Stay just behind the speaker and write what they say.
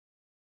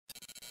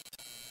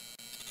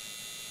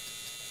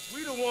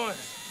We the ones.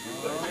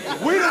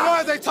 We the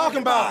ones they talking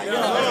about.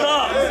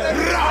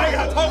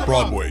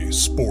 Broadway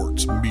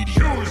Sports Media.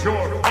 Choose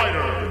your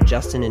fighter.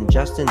 Justin and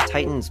Justin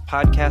Titans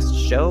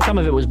podcast show. Some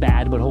of it was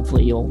bad, but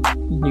hopefully you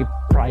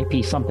probably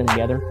piece something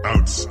together.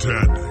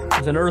 Outstanding.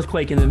 There's an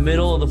earthquake in the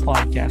middle of the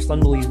podcast.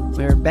 Unbelievable.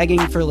 We're begging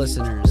for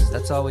listeners.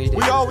 That's all we do.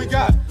 We all we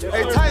got.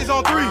 Hey, Titans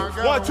on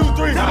 3. 1, 2,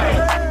 3.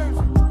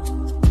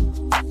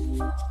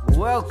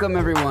 Welcome,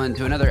 everyone,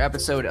 to another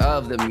episode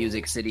of the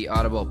Music City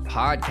Audible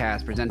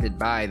podcast presented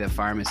by the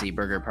Pharmacy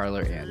Burger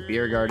Parlor and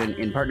Beer Garden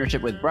in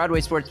partnership with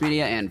Broadway Sports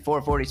Media and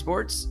 440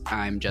 Sports.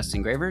 I'm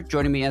Justin Graver.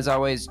 Joining me, as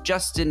always,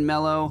 Justin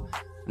Mello.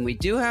 And we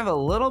do have a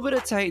little bit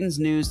of Titans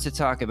news to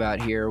talk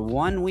about here.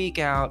 1 week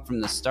out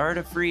from the start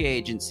of free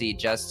agency.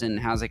 Justin,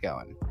 how's it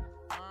going?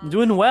 I'm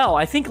doing well.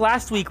 I think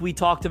last week we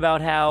talked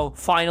about how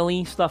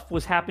finally stuff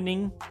was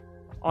happening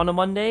on a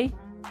Monday,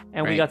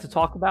 and we got to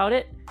talk about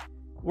it.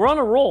 We're on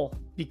a roll.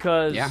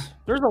 Because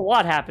there's a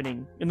lot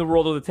happening in the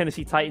world of the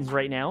Tennessee Titans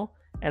right now.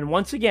 And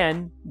once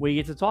again, we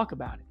get to talk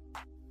about it.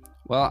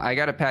 Well, I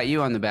got to pat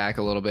you on the back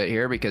a little bit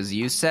here because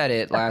you said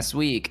it last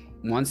week.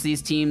 Once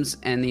these teams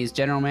and these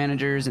general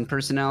managers and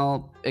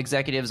personnel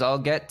executives all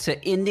get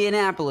to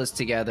Indianapolis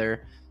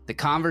together, the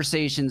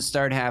conversations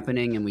start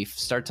happening and we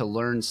start to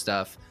learn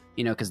stuff,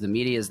 you know, because the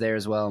media is there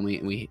as well and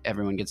we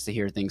everyone gets to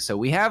hear things. So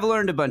we have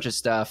learned a bunch of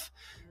stuff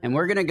and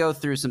we're going to go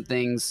through some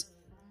things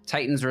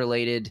Titans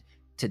related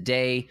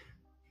today.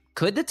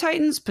 Could the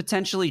Titans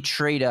potentially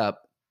trade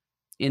up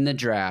in the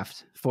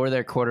draft for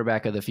their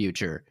quarterback of the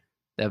future?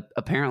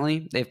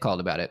 Apparently, they've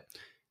called about it.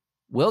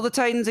 Will the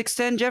Titans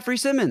extend Jeffrey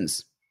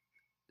Simmons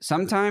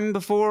sometime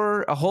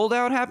before a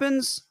holdout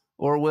happens?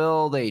 Or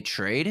will they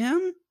trade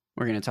him?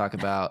 We're going to talk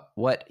about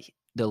what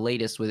the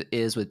latest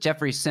is with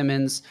Jeffrey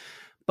Simmons.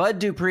 Bud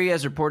Dupree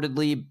has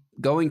reportedly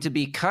going to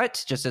be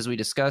cut, just as we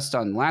discussed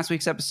on last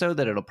week's episode,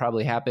 that it'll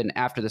probably happen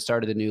after the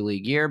start of the new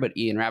league year, but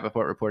Ian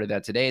Rappaport reported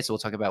that today, so we'll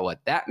talk about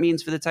what that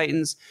means for the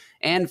Titans.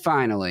 And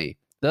finally,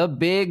 the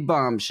big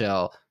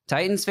bombshell.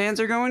 Titans fans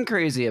are going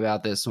crazy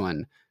about this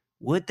one.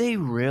 Would they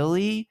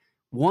really,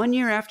 1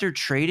 year after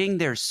trading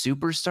their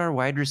superstar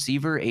wide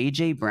receiver,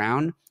 A.J.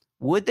 Brown,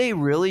 would they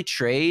really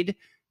trade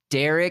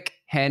Derrick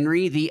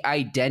Henry, the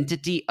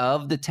identity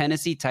of the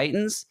Tennessee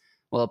Titans?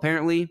 Well,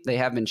 apparently they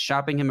have been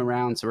shopping him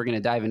around, so we're going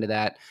to dive into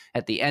that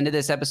at the end of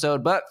this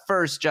episode. But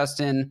first,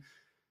 Justin,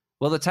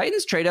 will the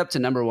Titans trade up to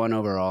number 1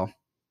 overall?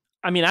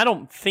 I mean, I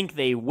don't think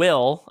they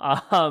will.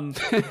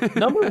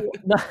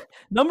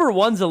 Number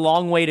one's a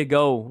long way to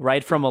go,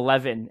 right, from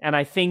 11. And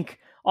I think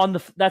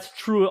that's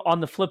true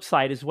on the flip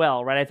side as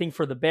well, right? I think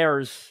for the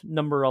Bears,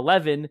 number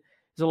 11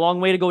 is a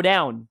long way to go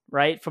down,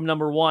 right, from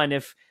number 1.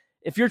 If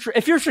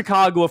you're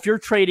Chicago, if you're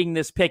trading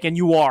this pick, and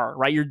you are,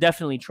 right, you're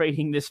definitely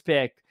trading this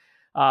pick.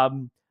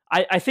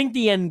 I think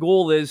the end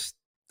goal is,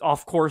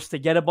 of course, to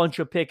get a bunch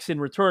of picks in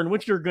return,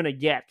 which you're going to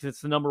get because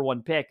it's the number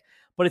 1 pick,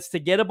 but it's to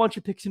get a bunch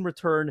of picks in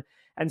return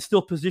and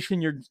still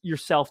position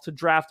yourself to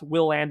draft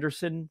Will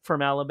Anderson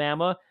from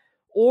Alabama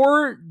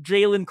or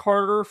Jalen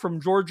Carter from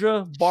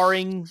Georgia,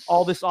 barring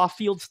all this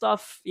off-field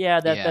stuff.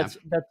 That's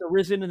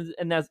arisen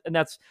and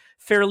that's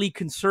fairly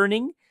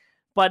concerning.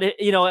 But,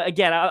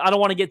 again, I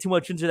don't want to get too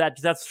much into that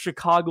because that's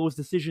Chicago's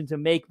decision to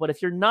make. But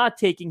if you're not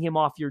taking him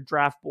off your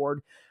draft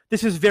board,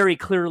 this is very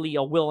clearly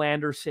a Will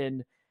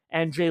Anderson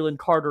and Jalen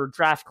Carter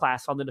draft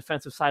class on the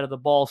defensive side of the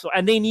ball.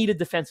 And they need a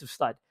defensive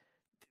stud.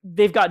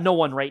 They've got no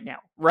one right now,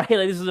 right?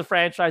 Like, this is a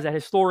franchise that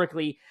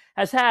historically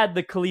has had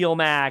the Khalil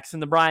Macks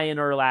and the Brian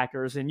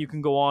Urlachers, and you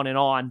can go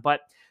on,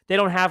 but they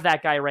don't have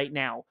that guy right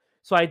now.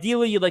 So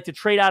ideally, you'd like to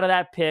trade out of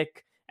that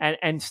pick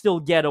and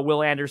still get a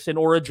Will Anderson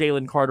or a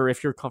Jalen Carter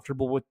if you're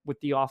comfortable with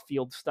the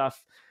off-field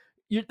stuff.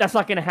 That's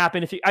not going to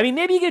happen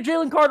maybe you get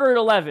Jalen Carter at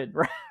 11,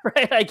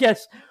 right? I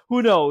guess,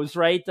 who knows,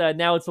 right?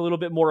 Now it's a little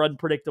bit more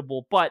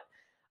unpredictable, but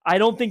I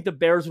don't think the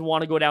Bears would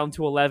want to go down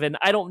to 11.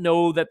 I don't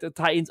know that the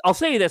Titans, I'll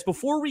say this,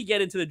 before we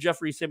get into the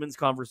Jeffrey Simmons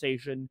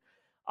conversation,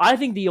 I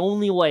think the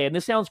only way, and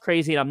this sounds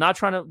crazy, and I'm not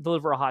trying to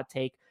deliver a hot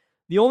take,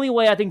 the only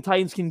way I think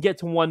Titans can get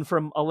to 1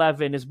 from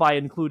 11 is by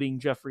including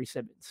Jeffrey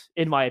Simmons,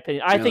 in my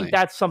opinion. I think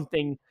that's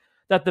something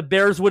that the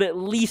Bears would at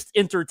least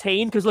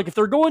entertain, because look, if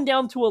they're going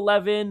down to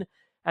 11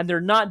 and they're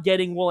not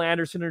getting Will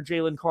Anderson or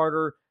Jalen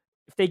Carter,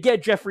 if they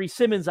get Jeffrey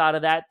Simmons out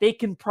of that, they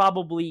can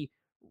probably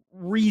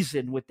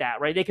reason with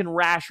that, right? They can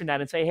ration that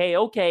and say, hey,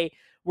 okay,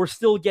 we're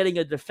still getting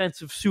a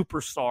defensive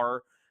superstar,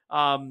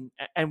 and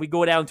we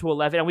go down to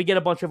 11, and we get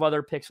a bunch of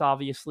other picks,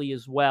 obviously,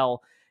 as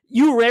well.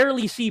 You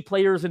rarely see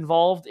players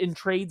involved in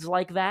trades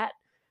like that.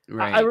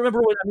 Right. I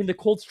remember when the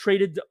Colts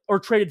traded for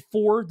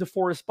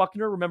DeForest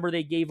Buckner. Remember,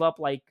 they gave up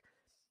like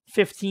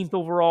 15th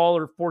overall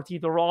or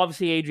 14th overall.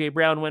 Obviously, A.J.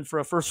 Brown went for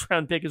a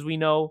first-round pick, as we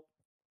know.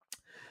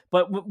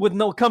 But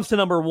when it comes to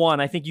number 1,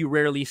 I think you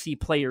rarely see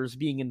players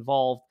being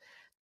involved.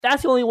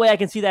 That's the only way I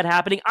can see that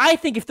happening. I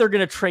think if they're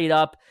going to trade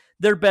up,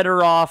 they're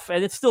better off,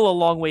 and it's still a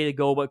long way to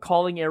go, but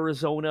calling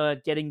Arizona,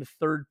 getting the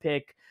 3rd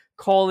pick,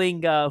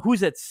 calling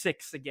who's at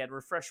 6 again?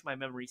 Refresh my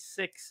memory.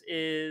 6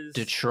 is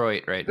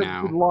Detroit right the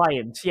now.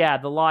 Lions. Yeah,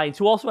 the Lions,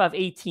 who also have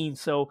 18.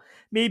 So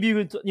maybe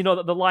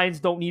the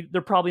Lions don't need.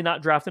 They're probably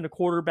not drafting a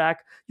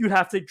quarterback. You'd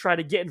have to try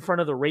to get in front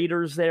of the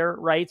Raiders there,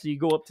 right? So you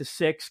go up to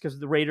 6 because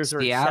the Raiders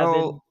are at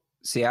 7.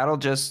 Seattle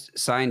just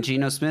signed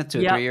Geno Smith to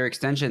a 3-year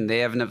extension. They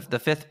have the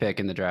 5th pick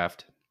in the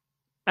draft.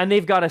 And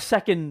they've got a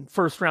second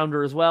first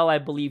rounder as well, I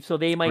believe. So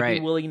they might be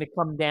willing to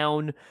come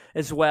down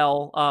as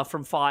well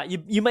from 5.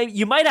 You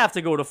might have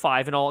to go to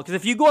 5 and all, because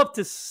if you go up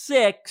to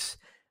 6,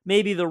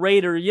 maybe the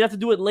Raiders, you have to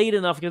do it late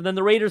enough, because then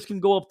the Raiders can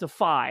go up to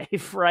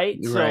 5, right?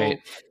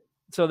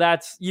 So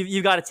that's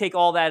you got to take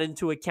all that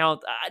into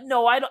account.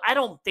 No, I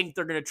don't think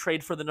they're going to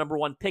trade for the number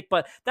 1 pick,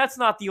 but that's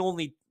not the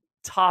only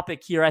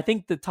topic here. I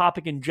think the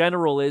topic in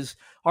general is,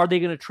 are they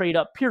going to trade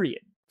up, period,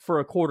 for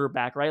a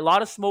quarterback, right? A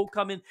lot of smoke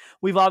coming.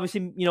 We've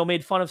obviously,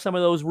 made fun of some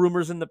of those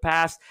rumors in the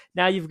past.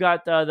 Now you've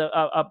got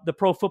the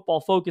Pro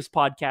Football Focus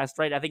podcast,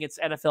 right? I think it's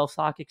NFL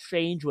Stock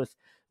Exchange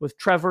with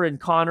Trevor and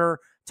Connor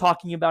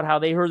talking about how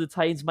they heard the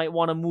Titans might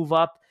want to move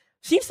up.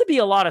 Seems to be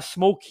a lot of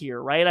smoke here,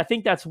 right? I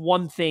think that's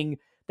one thing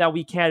that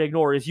we can't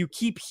ignore, is you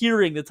keep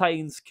hearing the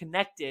Titans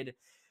connected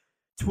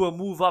to a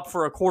move up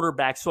for a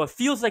quarterback. So it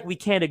feels like we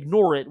can't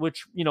ignore it,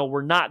 which,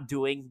 we're not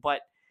doing,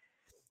 but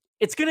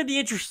it's going to be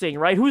interesting,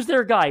 right? Who's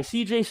their guy?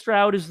 CJ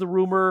Stroud is the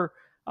rumor.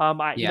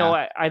 I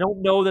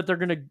don't know that they're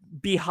going to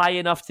be high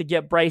enough to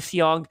get Bryce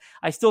Young.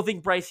 I still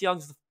think Bryce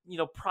Young's,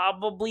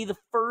 probably the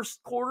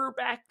first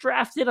quarterback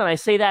drafted, and I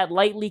say that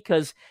lightly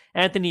because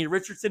Anthony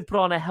Richardson put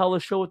on a hell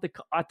of a show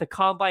at the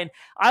combine.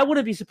 I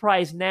wouldn't be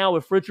surprised now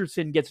if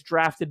Richardson gets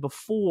drafted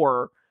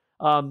before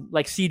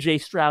like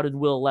CJ Stroud and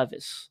Will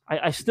Levis.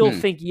 I still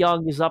think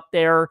Young is up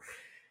there.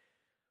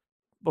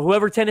 But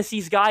whoever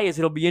Tennessee's guy is,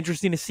 it'll be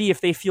interesting to see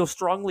if they feel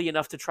strongly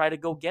enough to try to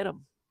go get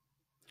him.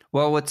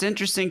 Well, what's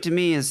interesting to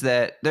me is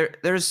that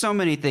there's so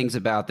many things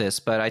about this,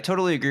 but I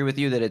totally agree with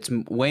you that it's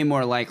way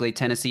more likely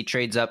Tennessee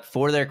trades up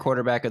for their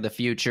quarterback of the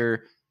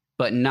future,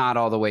 but not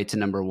all the way to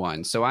number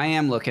 1. So I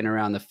am looking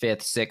around the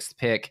 5th, 6th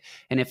pick.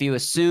 And if you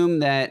assume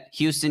that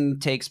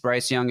Houston takes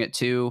Bryce Young at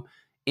 2,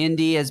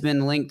 Indy has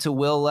been linked to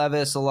Will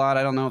Levis a lot.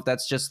 I don't know if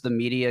that's just the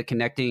media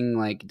connecting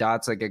like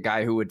dots, like a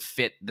guy who would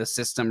fit the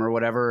system or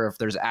whatever, or if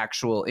there's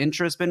actual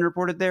interest been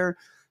reported there.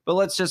 But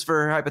let's just,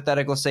 for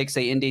hypothetical sake,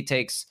 say Indy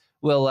takes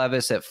Will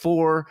Levis at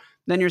 4.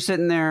 Then you're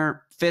sitting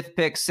there, 5th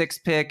pick,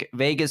 6th pick.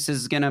 Vegas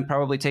is going to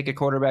probably take a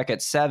quarterback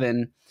at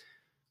 7.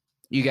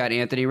 You got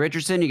Anthony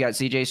Richardson, you got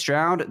CJ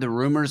Stroud. The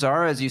rumors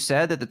are, as you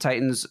said, that the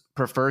Titans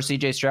prefer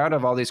CJ Stroud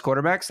of all these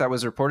quarterbacks. That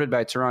was reported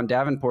by Teron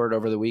Davenport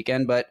over the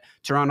weekend, but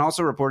Teron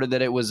also reported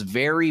that it was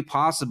very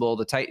possible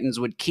the Titans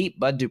would keep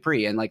Bud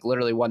Dupree, and like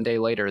literally one day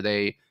later,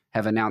 they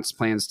have announced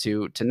plans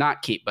to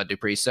not keep Bud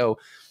Dupree. So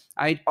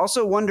I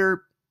also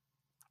wonder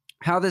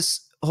how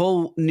this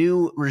whole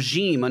new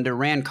regime under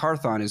Ran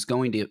Carthon is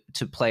going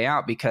to play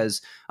out,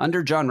 because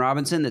under John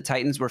Robinson, the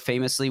Titans were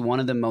famously one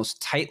of the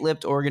most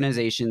tight-lipped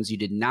organizations. You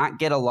did not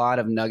get a lot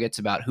of nuggets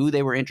about who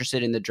they were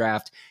interested in the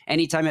draft.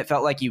 Anytime it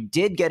felt like you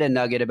did get a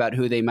nugget about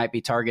who they might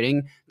be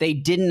targeting, they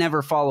didn't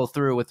ever follow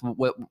through with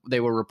what they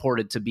were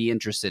reported to be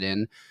interested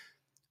in.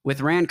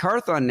 With Ran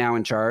Carthon now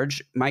in charge,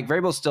 Mike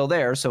Vrabel's still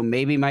there, so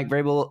maybe Mike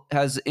Vrabel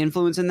has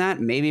influence in that.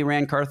 Maybe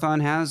Ran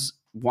Carthon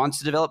wants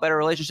to develop better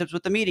relationships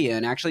with the media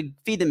and actually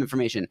feed them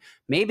information.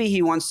 Maybe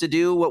he wants to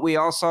do what we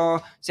all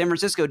saw San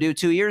Francisco do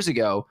 2 years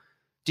ago.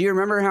 Do you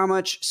remember how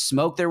much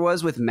smoke there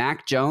was with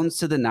Mac Jones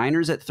to the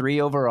Niners at 3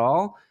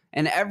 overall?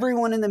 And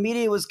everyone in the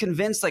media was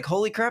convinced, like,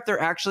 holy crap, they're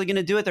actually going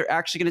to do it. They're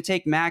actually going to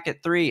take Mac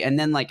at 3. And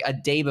then like a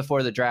day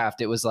before the draft,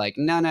 it was like,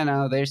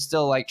 no, they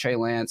still like Trey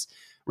Lance.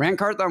 Ran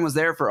Carthon was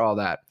there for all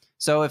that.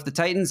 So if the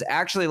Titans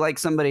actually like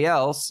somebody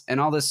else and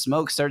all this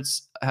smoke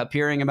starts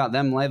appearing about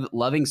them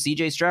loving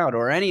CJ Stroud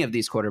or any of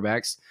these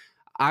quarterbacks,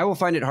 I will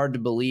find it hard to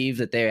believe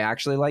that they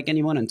actually like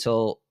anyone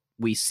until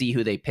we see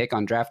who they pick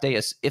on draft day.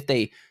 If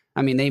they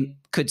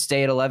could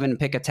stay at 11 and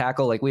pick a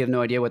tackle, like we have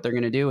no idea what they're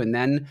going to do. And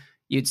then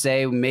you'd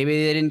say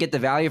maybe they didn't get the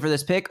value for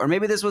this pick, or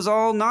maybe this was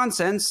all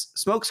nonsense,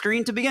 smoke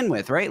screen to begin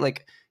with, right?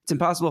 Like it's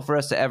impossible for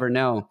us to ever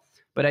know.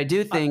 But I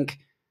do think,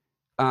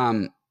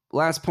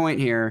 last point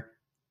here,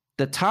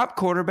 the top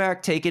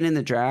quarterback taken in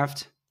the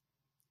draft,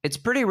 it's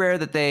pretty rare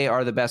that they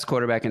are the best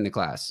quarterback in the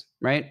class,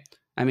 right?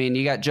 I mean,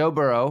 you got Joe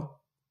Burrow,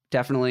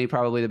 definitely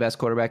probably the best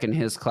quarterback in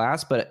his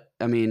class, but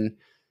I mean,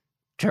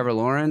 Trevor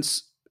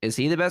Lawrence, is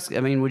he the best?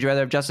 I mean, would you rather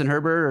have Justin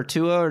Herbert or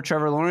Tua or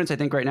Trevor Lawrence? I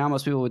think right now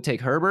most people would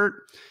take Herbert.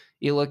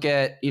 You look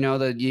at,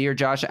 the year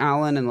Josh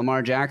Allen and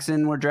Lamar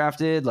Jackson were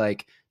drafted,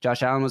 like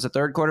Josh Allen was the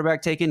 3rd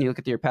quarterback taken. You look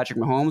at the year Patrick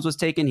Mahomes was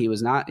taken. He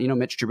was not,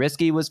 Mitch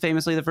Trubisky was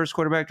famously the first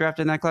quarterback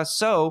drafted in that class.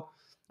 So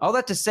all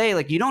that to say,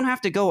 like, you don't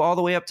have to go all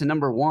the way up to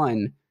number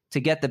 1 to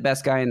get the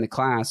best guy in the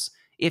class.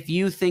 If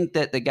you think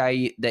that the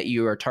guy that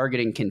you are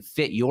targeting can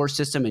fit your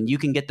system and you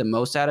can get the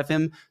most out of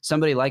him,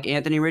 somebody like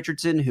Anthony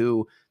Richardson,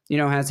 who,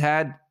 has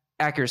had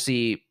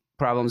accuracy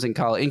problems in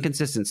college,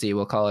 inconsistency,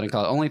 we'll call it in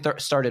college, only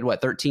started,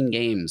 13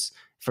 games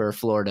for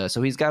Florida.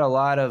 So he's got a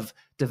lot of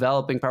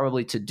developing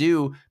probably to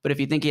do. But if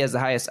you think he has the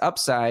highest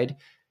upside,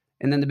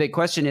 And then the big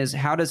question is,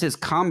 how does his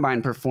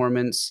combine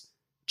performance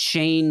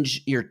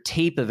change your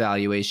tape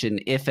evaluation,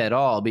 if at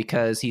all?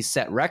 Because he's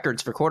set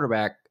records for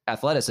quarterback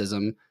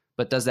athleticism,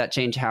 but does that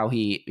change how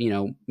he,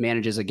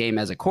 manages a game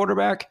as a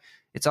quarterback?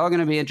 It's all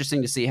going to be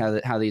interesting to see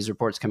how these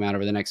reports come out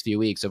over the next few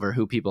weeks over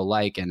who people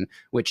like and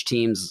which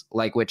teams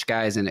like which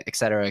guys, and et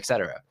cetera, et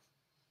cetera.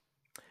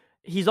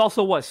 He's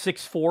also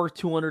 6'4",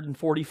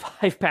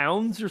 245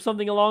 pounds or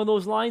something along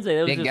those lines.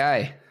 Big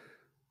guy.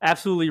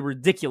 Absolutely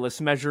ridiculous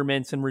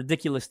measurements and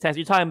ridiculous tests.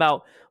 You're talking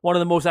about one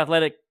of the most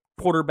athletic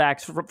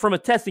quarterbacks from a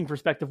testing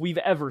perspective we've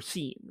ever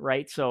seen,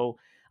 right? So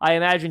I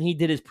imagine he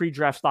did his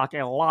pre-draft stock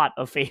a lot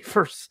of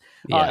favors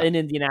in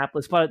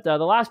Indianapolis. But the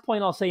last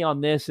point I'll say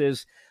on this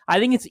is I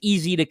think it's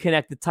easy to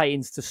connect the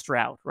Titans to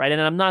Stroud, right?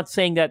 And I'm not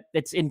saying that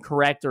it's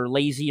incorrect or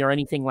lazy or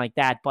anything like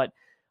that, but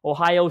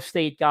Ohio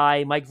State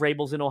guy, Mike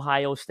Vrabel's an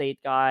Ohio State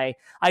guy.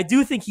 I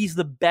do think he's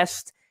the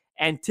best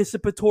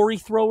anticipatory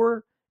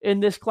thrower in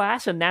this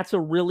class, and that's a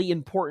really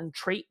important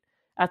trait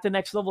at the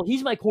next level.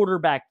 He's my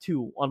quarterback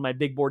too on my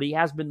big board. He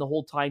has been the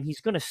whole time.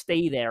 He's going to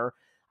stay there.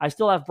 I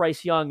still have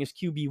Bryce Young as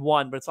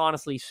QB1, but it's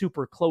honestly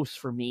super close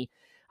for me.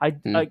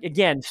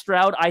 Again,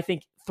 Stroud, I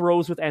think,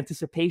 throws with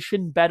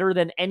anticipation better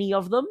than any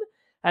of them.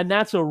 And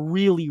that's a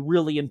really,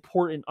 really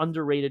important,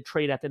 underrated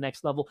trait at the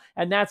next level.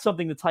 And that's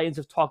something the Titans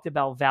have talked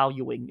about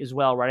valuing as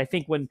well, right? I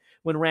think when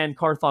Rand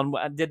Carthon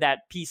did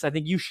that piece, I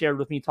think you shared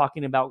with me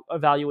talking about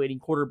evaluating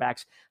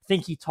quarterbacks, I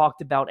think he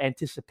talked about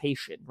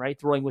anticipation, right?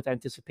 Throwing with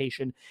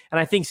anticipation. And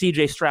I think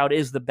CJ Stroud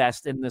is the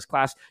best in this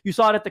class. You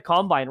saw it at the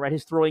Combine, right?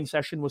 His throwing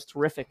session was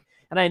terrific.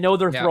 And I know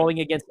they're throwing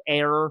against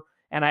air,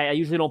 and I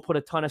usually don't put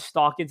a ton of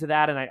stock into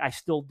that, and I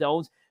still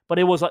don't. But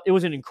it was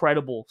an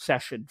incredible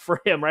session for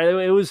him, right?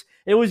 It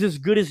was as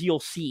good as you'll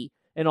see,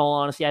 in all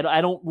honesty.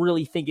 I don't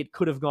really think it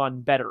could have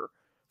gone better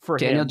for him.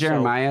 Daniel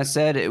Jeremiah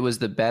said it was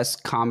the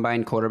best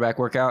combine quarterback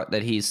workout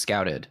that he's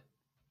scouted.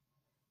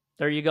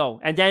 There you go.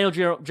 And Daniel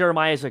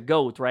Jeremiah is a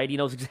GOAT, right? He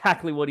knows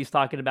exactly what he's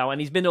talking about.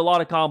 And he's been to a lot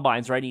of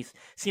combines, right? He's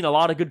seen a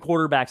lot of good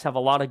quarterbacks have a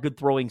lot of good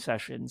throwing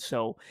sessions.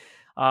 So,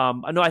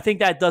 no, I think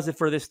that does it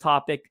for this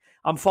topic.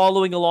 I'm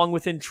following along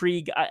with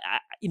intrigue.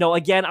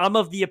 Again, I'm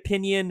of the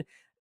opinion,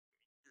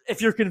 if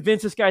you're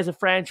convinced this guy's a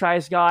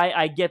franchise guy,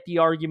 I get the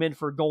argument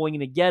for going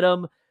to get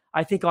him.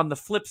 I think on the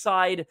flip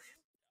side,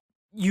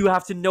 you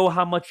have to know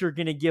how much you're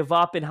going to give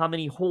up and how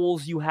many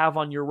holes you have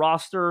on your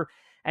roster.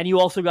 And you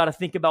also got to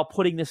think about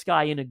putting this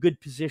guy in a good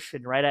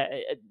position,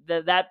 right?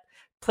 That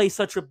plays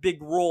such a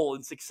big role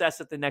in success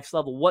at the next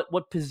level.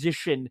 What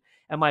position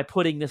am I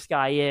putting this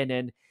guy in?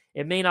 And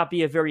it may not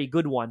be a very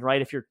good one,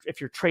 right? If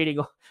you're trading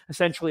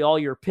essentially all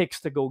your picks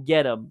to go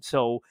get him.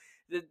 So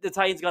the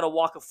Titans got to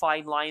walk a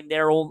fine line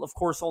there. Of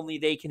course, only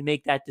they can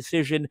make that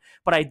decision.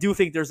 But I do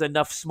think there's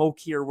enough smoke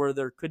here where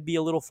there could be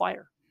a little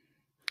fire.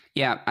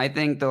 Yeah, I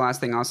think the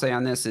last thing I'll say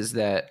on this is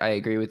that I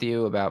agree with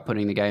you about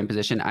putting the guy in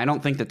position. I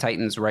don't think the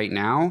Titans right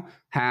now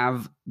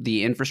have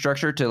the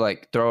infrastructure to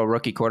throw a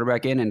rookie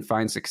quarterback in and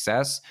find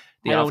success.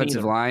 The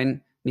offensive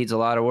line needs a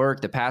lot of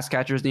work. The pass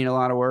catchers need a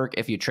lot of work.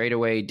 If you trade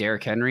away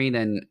Derrick Henry,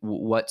 then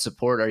what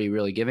support are you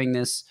really giving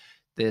this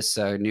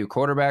new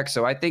quarterback?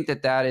 So I think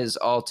that is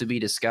all to be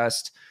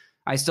discussed.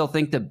 I still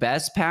think the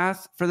best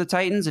path for the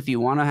Titans, if you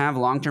want to have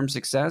long-term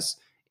success,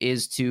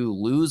 is to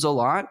lose a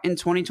lot in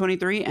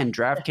 2023 and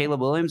draft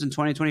Caleb Williams in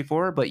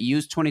 2024, but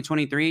use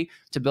 2023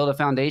 to build a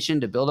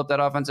foundation, to build up that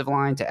offensive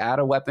line, to add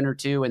a weapon or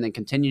two, and then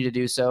continue to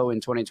do so in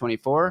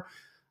 2024.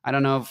 I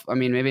don't know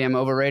maybe I'm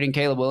overrating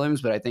Caleb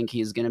Williams, but I think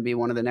he's going to be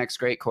one of the next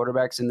great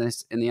quarterbacks in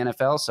the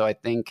NFL. So I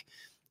think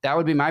that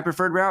would be my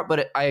preferred route.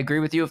 But I agree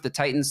with you. If the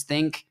Titans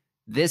think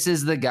this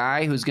is the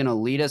guy who's going to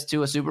lead us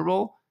to a Super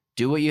Bowl,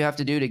 do what you have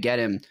to do to get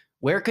him.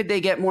 Where could they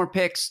get more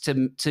picks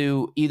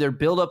to either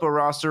build up a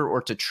roster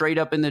or to trade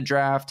up in the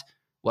draft?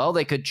 Well,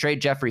 they could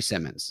trade Jeffrey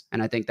Simmons.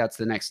 And I think that's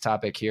the next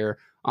topic here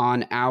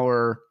on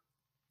our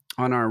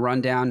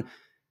rundown.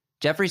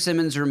 Jeffrey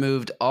Simmons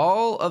removed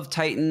all of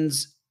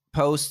Titans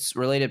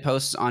related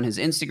posts on his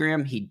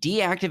Instagram. He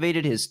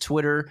deactivated his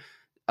Twitter.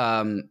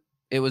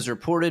 It was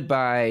reported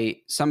by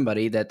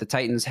somebody that the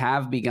Titans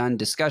have begun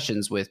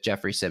discussions with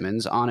Jeffrey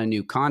Simmons on a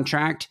new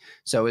contract.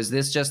 So is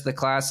this just the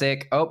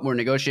classic, we're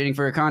negotiating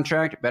for a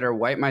contract, better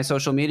wipe my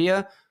social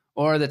media?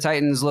 Or are the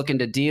Titans looking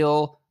to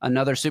deal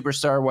another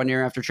superstar 1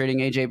 year after trading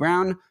A.J.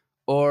 Brown?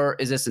 Or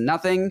is this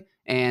nothing?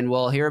 And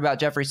we'll hear about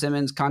Jeffrey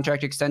Simmons'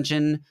 contract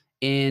extension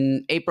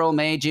in April,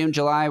 May, June,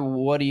 July.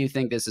 What do you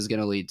think this is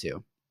going to lead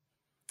to?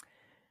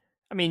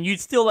 I mean,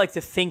 you'd still like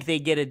to think they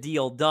get a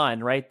deal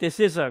done, right? This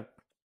is a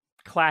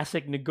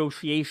classic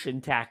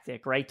negotiation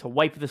tactic, right? To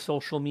wipe the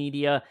social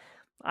media.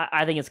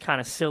 I think it's kind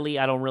of silly.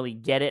 I don't really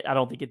get it. I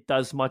don't think it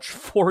does much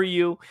for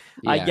you.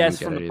 Yeah, I guess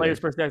from the player's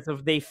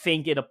perspective, they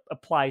think it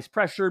applies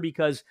pressure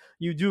because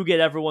you do get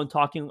everyone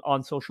talking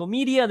on social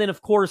media. Then,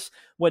 of course,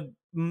 what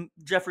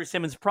Jeffrey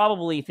Simmons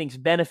probably thinks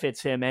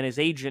benefits him and his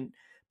agent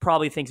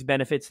probably thinks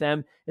benefits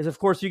them is, of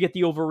course, you get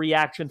the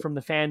overreaction from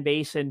the fan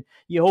base, and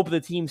you hope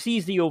the team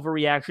sees the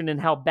overreaction and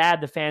how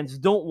bad the fans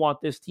don't want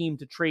this team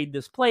to trade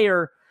this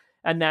player.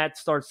 and that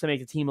starts to make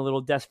the team a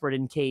little desperate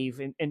and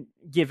cave and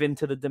give in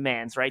to the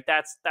demands, right?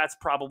 That's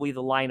probably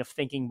the line of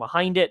thinking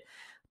behind it.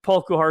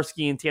 Paul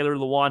Kuharsky and Taylor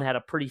Lewan had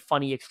a pretty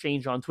funny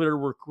exchange on Twitter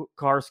where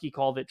Kuharsky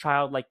called it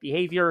childlike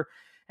behavior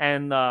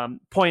and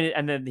pointed,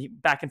 and then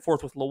back and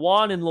forth with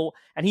Lewan,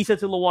 and he said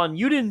to Lewan,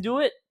 "You didn't do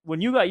it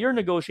when you got your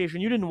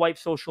negotiation. You didn't wipe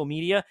social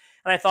media."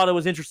 And I thought it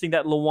was interesting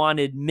that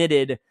Lewan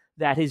admitted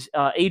that his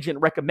agent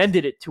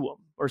recommended it to him,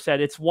 or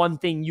said it's one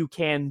thing you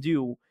can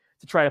do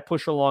to try to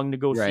push along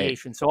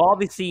negotiations. Right. So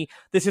obviously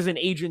this is an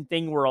agent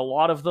thing where a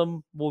lot of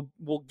them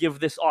will give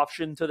this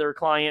option to their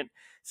client.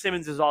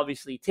 Simmons has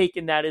obviously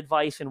taken that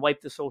advice and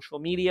wiped the social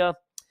media.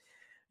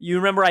 You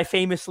remember I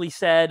famously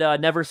said,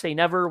 never say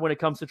never when it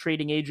comes to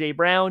trading A.J.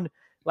 Brown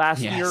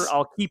last year.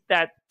 I'll keep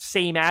that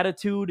same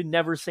attitude and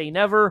never say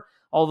never,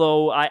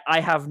 although I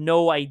have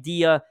no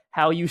idea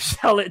how you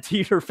sell it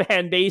to your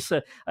fan base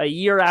a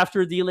year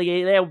after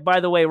dealing. By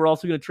the way, we're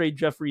also going to trade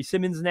Jeffrey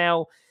Simmons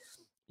now.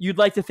 You'd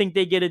like to think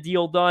they get a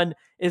deal done.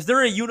 Is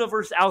there a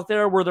universe out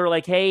there where they're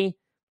like, hey,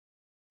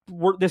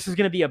 this is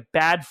going to be a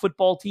bad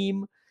football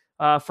team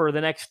for the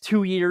next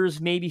 2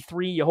 years, maybe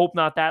 3. You hope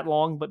not that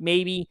long, but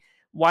maybe.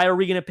 Why are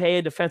we going to pay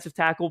a defensive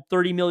tackle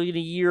 $30 million a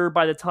year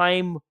by the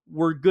time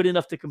we're good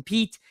enough to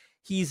compete?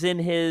 He's in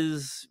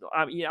his,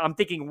 I'm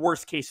thinking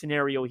worst case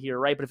scenario here,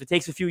 right? But if it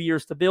takes a few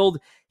years to build,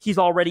 he's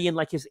already in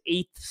like his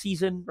 8th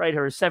season, right?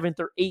 Or his 7th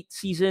or 8th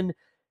season.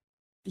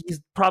 He's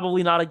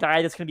probably not a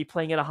guy that's going to be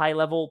playing at a high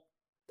level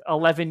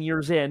 11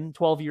 years in,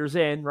 12 years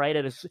in, right?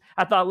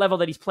 At the level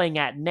that he's playing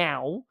at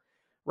now,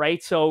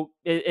 right? So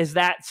is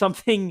that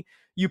something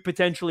you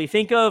potentially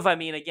think of? I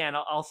mean, again,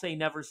 I'll say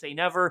never.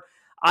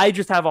 I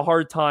just have a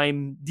hard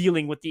time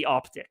dealing with the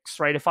optics,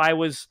 right? If I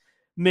was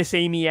Miss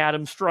Amy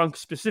Adams Strunk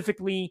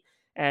specifically,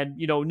 and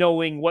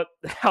knowing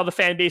how the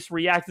fan base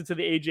reacted to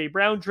the A.J.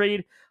 Brown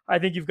trade, I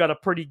think you've got a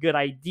pretty good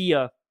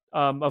idea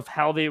of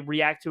how they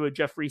react to a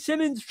Jeffrey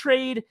Simmons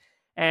trade.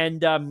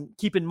 And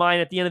keep in mind,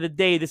 at the end of the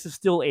day, this is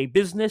still a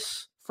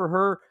business for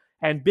her,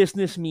 and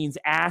business means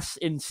ass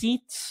in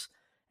seats.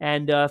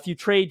 And if you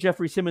trade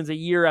Jeffrey Simmons a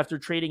year after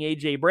trading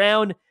A.J.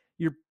 Brown,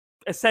 you're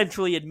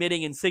essentially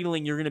admitting and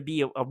signaling you're going to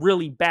be a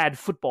really bad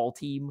football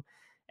team.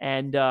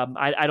 And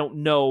I don't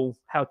know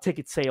how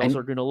ticket sales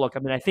are going to look. I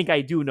mean, I think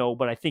I do know,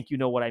 but I think you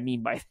know what I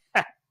mean by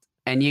that.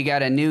 And you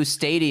got a new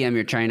stadium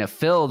you're trying to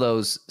fill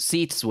those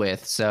seats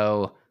with.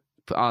 So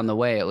on the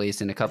way, at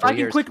least in a couple of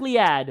years. I can quickly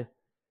add,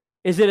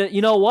 is it,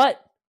 you know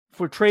what? If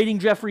we're trading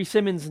Jeffrey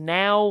Simmons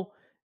now,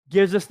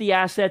 gives us the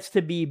assets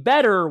to be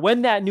better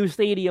when that new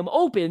stadium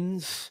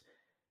opens.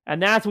 And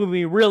that's when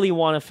we really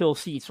want to fill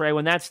seats, right?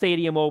 When that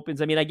stadium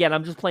opens. I mean, again,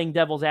 I'm just playing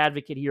devil's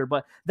advocate here,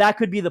 but that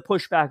could be the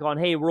pushback on,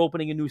 hey, we're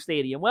opening a new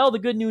stadium. Well, the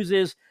good news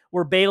is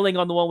we're bailing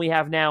on the one we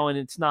have now, and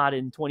it's not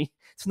in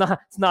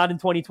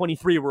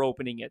 2023 we're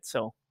opening it.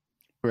 So,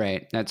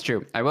 right, that's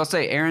true. I will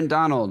say Aaron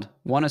Donald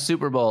won a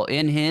Super Bowl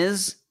in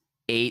his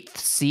 8th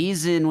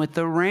season with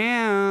the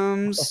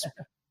Rams.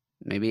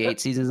 Maybe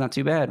 8 seasons not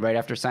too bad, right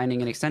after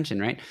signing an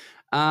extension, right?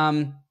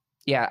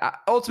 Yeah,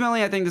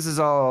 ultimately, I think this is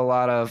all a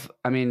lot of,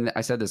 I mean,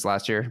 I said this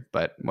last year,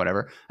 but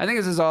whatever. I think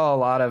this is all a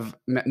lot of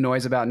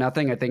noise about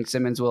nothing. I think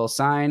Simmons will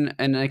sign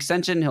an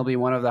extension. He'll be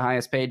one of the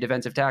highest paid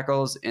defensive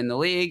tackles in the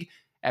league.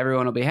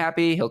 Everyone will be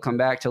happy. He'll come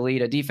back to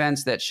lead a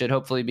defense that should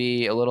hopefully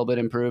be a little bit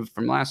improved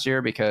from last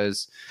year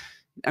because,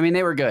 I mean,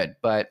 they were good,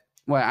 but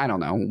well, I don't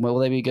know. Will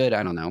they be good?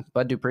 I don't know.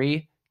 Bud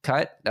Dupree,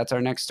 cut. That's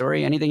our next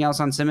story. Anything else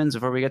on Simmons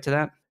before we get to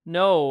that?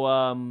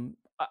 No,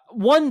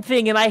 one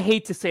thing, and I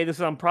hate to say this,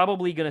 and I'm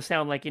probably going to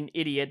sound like an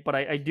idiot, but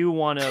I do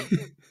want to,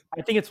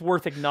 I think it's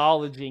worth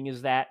acknowledging,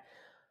 is that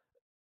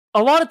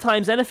a lot of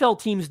times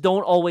NFL teams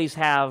don't always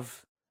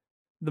have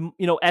the,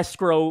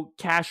 escrow,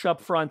 cash up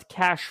front,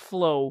 cash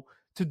flow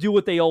to do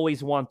what they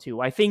always want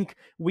to. I think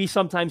we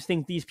sometimes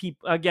think these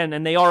people, again,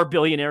 and they are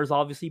billionaires,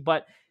 obviously,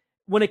 but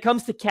when it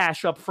comes to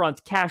cash up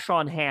front, cash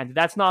on hand,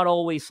 that's not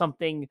always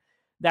something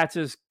that's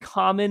as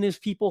common as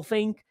people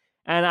think.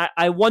 And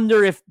I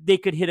wonder if they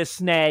could hit a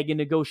snag in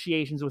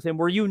negotiations with him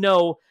where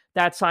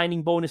that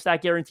signing bonus,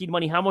 that guaranteed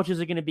money, how much is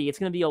it going to be? It's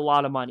going to be a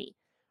lot of money,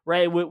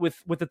 right? With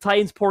the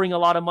Titans pouring a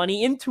lot of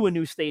money into a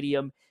new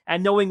stadium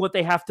and knowing what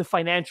they have to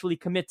financially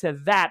commit to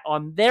that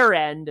on their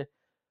end,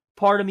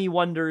 part of me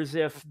wonders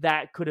if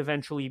that could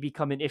eventually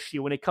become an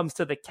issue when it comes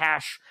to the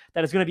cash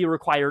that is going to be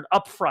required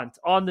up front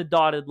on the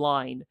dotted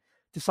line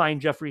to sign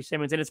Jeffrey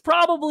Simmons. And it's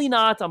probably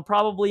not. I'm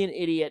probably an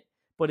idiot,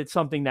 but it's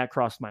something that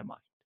crossed my mind.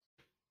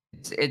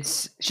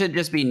 It should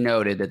just be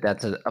noted that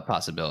that's a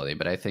possibility,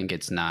 but I think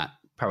it's not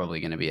probably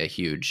going to be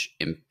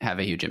have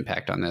a huge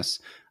impact on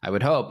this. I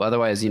would hope.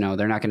 Otherwise, they're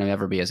not going to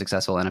ever be a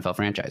successful NFL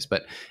franchise.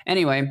 But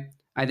anyway,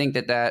 I think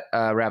that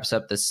wraps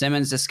up the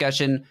Simmons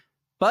discussion.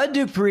 Bud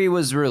Dupree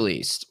was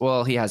released.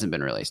 Well, he hasn't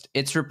been released.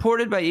 It's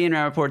reported by Ian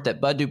Rappaport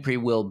that Bud Dupree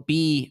will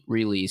be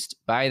released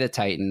by the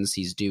Titans.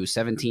 He's due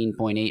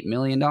 $17.8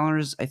 million,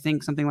 I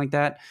think, something like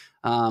that.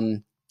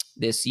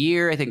 This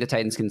year, I think the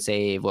Titans can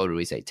save, what would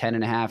we say,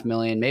 $10.5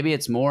 million. Maybe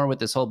it's more with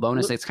this whole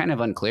bonus. It's kind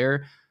of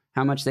unclear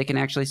how much they can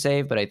actually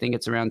save, but I think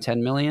it's around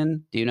 $10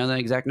 million. Do you know the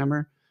exact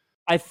number?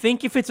 I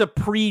think if it's a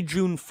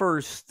pre-June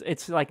 1st,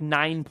 it's like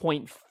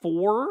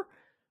 9.4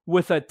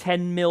 with a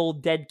 10 mil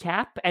dead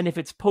cap. And if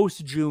it's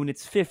post-June,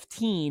 it's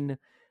 15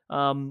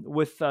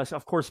 with,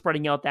 of course,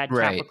 spreading out that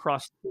cap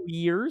across 2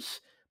 years.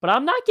 But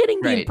I'm not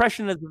getting the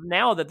impression as of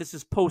now that this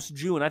is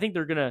post-June. I think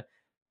they're going to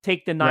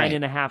take the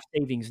 9.5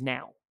 savings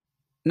now.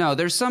 No,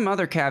 there's some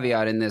other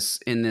caveat in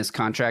this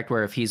contract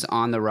where if he's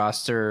on the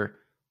roster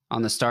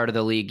on the start of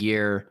the league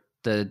year,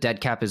 the dead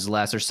cap is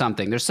less or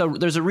something. There's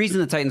a reason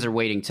the Titans are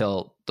waiting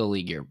till the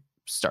league year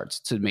starts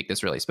to make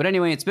this release. But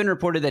anyway, it's been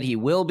reported that he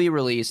will be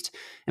released.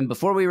 And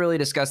before we really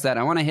discuss that,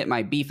 I want to hit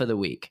my beef of the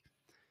week.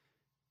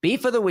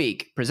 Beef of the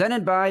week,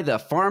 presented by the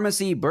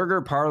Pharmacy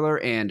Burger Parlor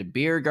and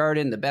Beer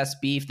Garden. The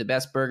best beef, the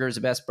best burgers,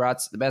 the best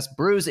brats, the best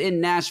brews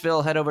in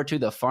Nashville. Head over to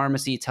the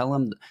Pharmacy. Tell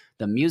them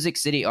the Music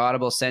City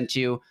Audible sent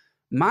you.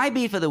 My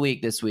beef of the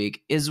week this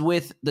week is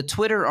with the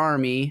Twitter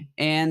army.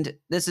 And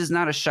this is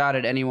not a shot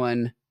at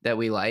anyone that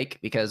we like,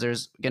 because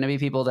there's going to be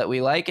people that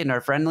we like and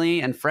are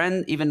friendly and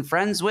even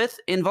friends with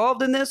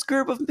involved in this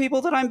group of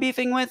people that I'm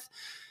beefing with.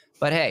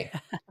 But hey,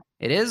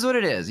 it is what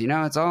it is. You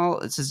know,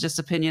 this is just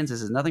opinions.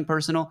 This is nothing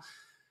personal.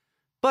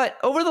 But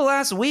over the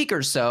last week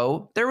or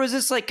so, there was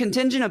this like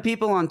contingent of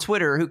people on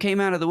Twitter who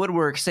came out of the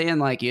woodwork saying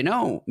like,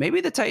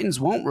 maybe the Titans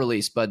won't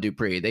release Bud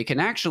Dupree. They can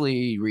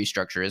actually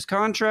restructure his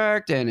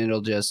contract and it'll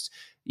just,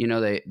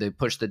 they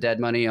push the dead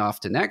money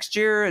off to next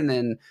year. And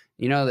then,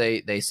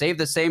 they save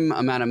the same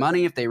amount of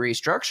money if they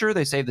restructure.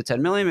 They save the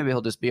 $10 million. Maybe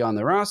he'll just be on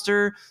the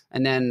roster.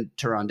 And then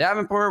Teron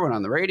Davenport went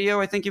on the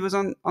radio. I think he was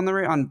on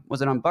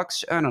was it on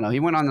Bucks? I don't know. He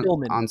went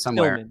on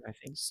somewhere. Stillman, I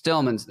think.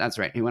 Stillman's, that's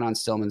right. He went on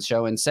Stillman's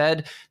show and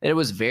said that it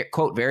was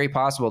quote, very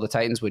possible the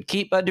Titans would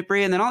keep Bud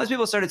Dupree. And then all these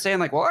people started saying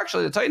like, well,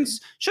 actually the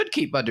Titans should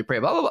keep Bud Dupree,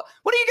 blah, blah, blah.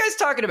 What are you guys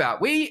talking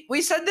about? We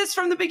said this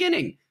from the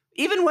beginning.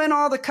 Even when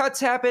all the cuts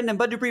happened and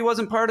Bud Dupree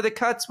wasn't part of the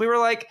cuts, we were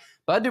like,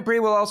 Bud Dupree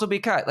will also be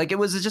cut. Like, it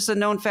was just a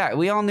known fact.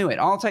 We all knew it.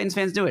 All Titans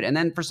fans knew it. And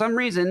then for some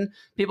reason,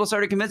 people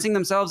started convincing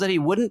themselves that he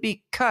wouldn't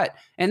be cut.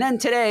 And then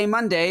today,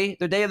 Monday,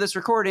 the day of this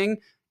recording,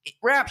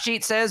 Rap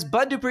Sheet says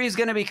Bud Dupree is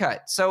going to be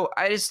cut. So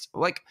I just,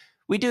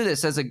 we do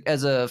this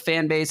as a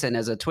fan base and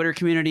as a Twitter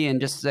community and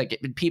just like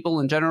people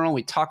in general.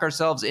 We talk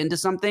ourselves into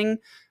something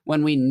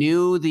when we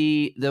knew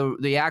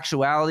the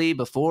actuality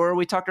before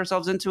we talked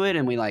ourselves into it,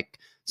 and we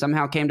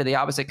somehow came to the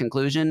opposite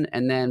conclusion.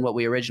 And then what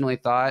we originally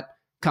thought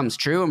comes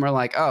true, and we're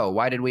like, oh,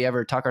 why did we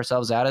ever talk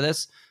ourselves out of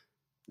this?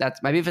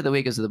 That's my beef of the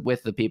week, is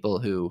with the people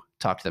who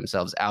talked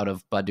themselves out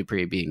of Bud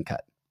Dupree being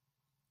cut.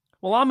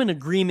 Well, I'm in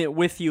agreement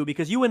with you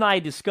because you and I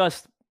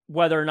discussed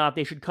whether or not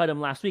they should cut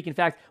him last week. In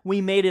fact, we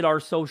made it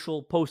our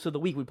social post of the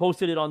week. We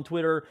posted it on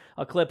Twitter,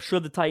 a clip,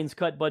 should the Titans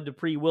cut Bud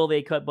Dupree? Will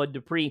they cut Bud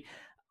Dupree?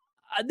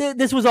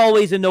 This was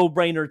always a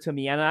no-brainer to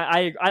me, and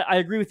I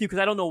agree with you because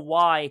I don't know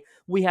why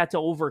we had to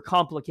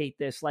overcomplicate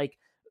this. Like,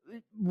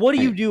 what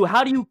do you do?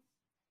 How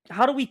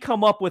do we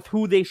come up with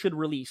who they should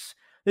release?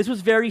 This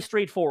was very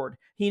straightforward.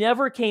 He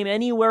never came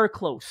anywhere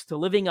close to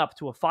living up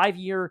to a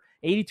 5-year,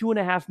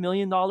 $82.5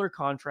 million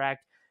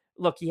contract.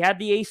 Look, he had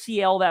the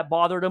ACL that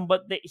bothered him,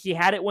 but he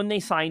had it when they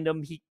signed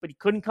him. But he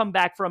couldn't come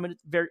back from it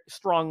very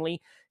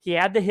strongly. He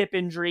had the hip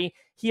injury.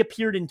 He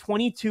appeared in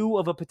 22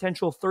 of a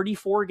potential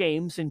 34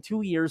 games in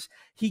 2 years.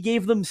 He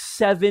gave them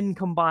 7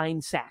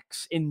 combined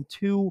sacks in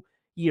 2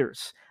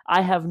 years.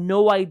 I have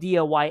no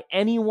idea why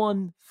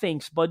anyone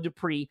thinks Bud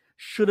Dupree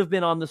should have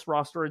been on this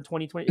roster in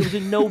 2020. It was a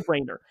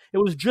no-brainer. It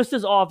was just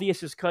as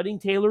obvious as cutting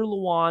Taylor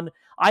Lewan.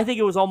 I think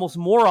it was almost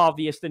more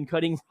obvious than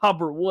cutting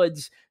Robert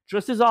Woods.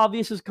 Just as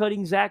obvious as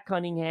cutting Zach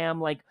Cunningham.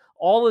 Like,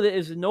 all of it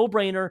is a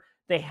no-brainer.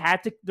 They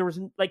had to. There was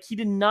he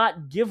did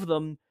not give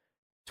them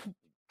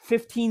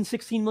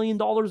 $15-16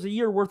 million a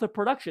year worth of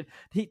production.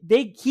 He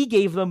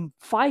gave them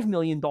 $5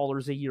 million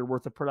a year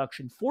worth of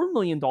production, $4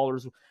 million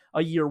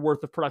a year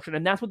worth of production,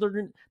 and that's what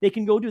they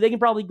can go do. They can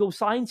probably go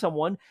sign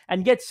someone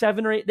and get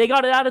 7 or 8. They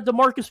got it out of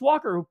DeMarcus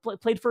Walker, who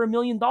played for $1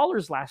 million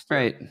last year.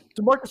 Right.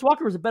 DeMarcus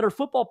Walker was a better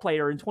football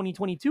player in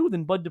 2022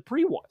 than Bud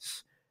Dupree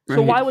was.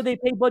 So why would they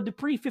pay Bud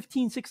Dupree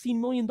 $15-16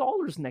 million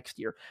next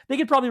year? They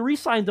could probably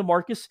re-sign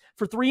DeMarcus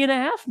for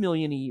 $3.5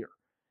 million a year.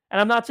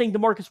 And I'm not saying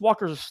DeMarcus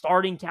Walker's a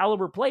starting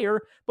caliber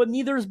player, but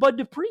neither is Bud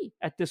Dupree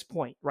at this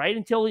point, right?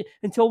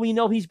 Until we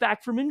know he's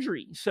back from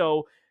injury.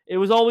 So it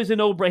was always a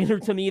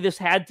no-brainer to me. This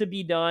had to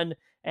be done,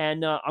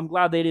 and I'm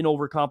glad they didn't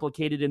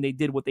overcomplicate it and they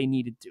did what they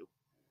needed to.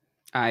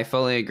 I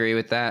fully agree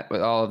with that,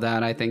 with all of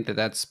that. I think that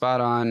that's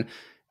spot on.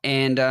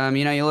 And,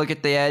 you look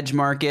at the edge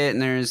market, and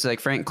there's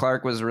Frank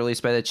Clark was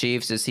released by the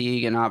Chiefs. Is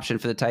he an option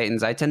for the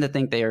Titans? I tend to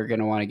think they are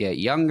going to want to get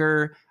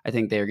younger. I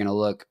think they're going to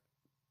look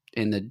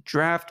in the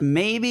draft,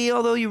 maybe,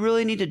 although you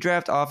really need to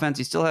draft offense.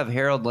 You still have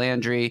Harold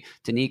Landry,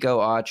 Danico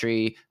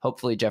Autry.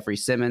 Hopefully Jeffrey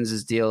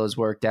Simmons' deal is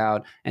worked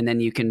out. And then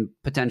you can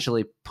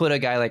potentially put a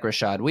guy like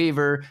Rashad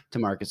Weaver,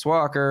 DeMarcus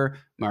Walker,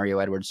 Mario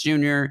Edwards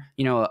Jr.,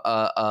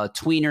 a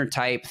tweener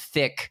type,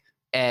 thick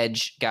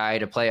edge guy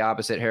to play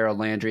opposite Harold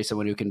Landry,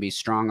 someone who can be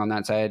strong on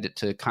that side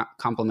to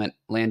complement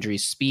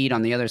Landry's speed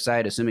on the other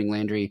side, assuming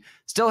Landry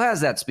still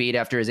has that speed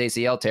after his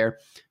ACL tear.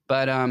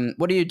 But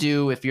what do you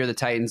do if you're the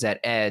Titans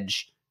at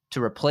edge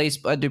to replace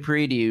Bud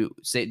Dupree? Do you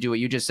do what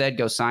you just said,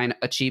 go sign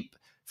a cheap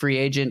free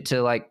agent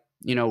to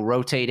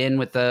rotate in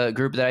with the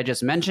group that I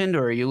just mentioned,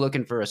 or are you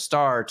looking for a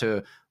star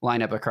to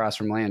line up across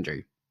from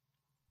Landry?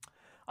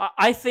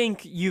 I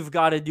think you've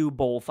got to do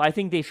both. I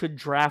think they should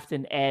draft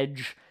an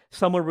edge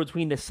somewhere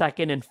between the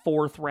 2nd and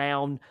 4th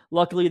round.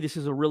 Luckily, this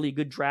is a really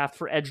good draft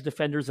for edge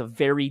defenders, a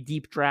very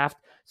deep draft.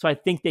 So I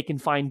think they can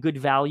find good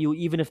value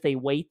even if they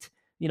wait,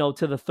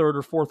 to the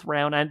 3rd or 4th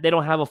round. And they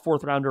don't have a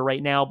 4th rounder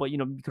right now, but,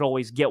 you could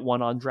always get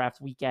one on draft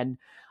weekend.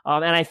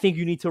 And I think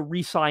you need to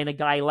re-sign a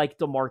guy like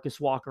DeMarcus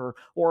Walker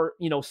or,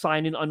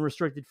 sign an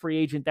unrestricted free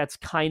agent that's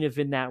kind of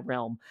in that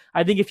realm.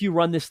 I think if you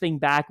run this thing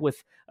back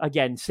with,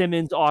 again,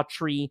 Simmons,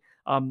 Autry,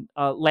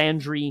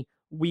 Landry,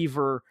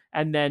 Weaver,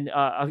 and then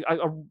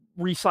a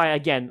re-sign,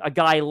 again, a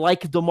guy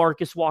like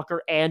DeMarcus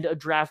Walker and a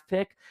draft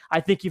pick,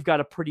 I think you've got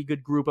a pretty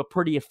good group, a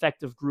pretty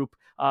effective group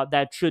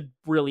that should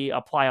really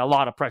apply a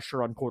lot of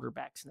pressure on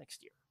quarterbacks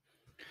next year.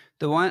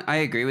 I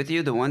agree with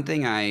you. The one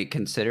thing I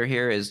consider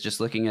here is just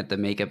looking at the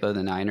makeup of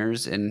the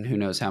Niners, and who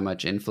knows how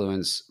much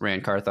influence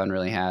Rand Carthon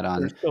really had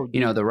on,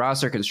 the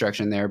roster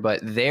construction there, but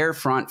their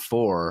front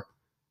four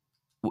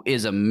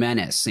is a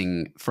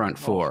menacing front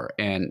four.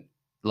 And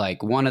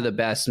one of the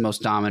best,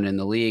 most dominant in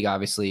the league,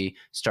 obviously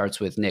starts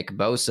with Nick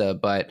Bosa,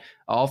 but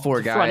all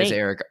four guys,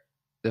 Eric,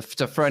 the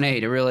front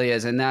eight, it really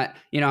is. And that,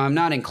 I'm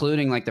not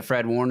including the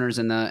Fred Warners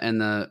and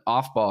the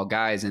off-ball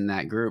guys in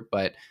that group,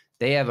 but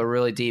they have a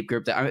really deep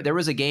group. There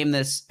was a game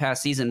this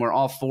past season where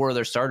all four of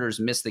their starters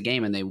missed the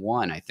game and they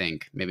won, I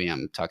think. Maybe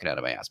I'm talking out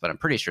of my ass, but I'm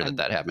pretty sure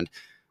that happened.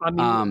 I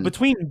mean,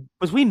 between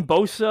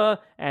Bosa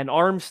and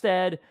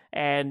Armstead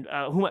and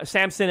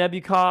Samson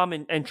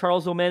Ebukam and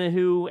Charles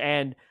Omenihu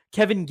and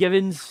Kevin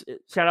Givens,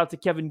 shout out to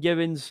Kevin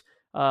Givens,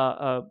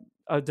 a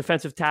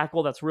defensive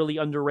tackle that's really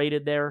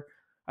underrated there.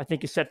 I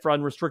think is set for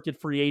unrestricted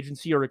free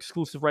agency or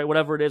exclusive, right?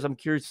 Whatever it is, I'm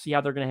curious to see how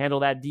they're going to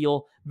handle that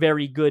deal.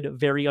 Very good,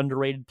 very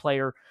underrated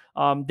player.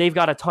 They've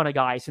got a ton of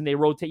guys, and they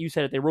rotate. You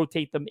said it. They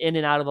rotate them in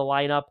and out of the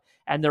lineup,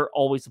 and they're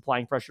always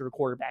applying pressure to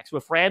quarterbacks. So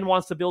if Rand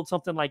wants to build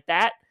something like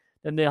that,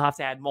 then they'll have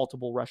to add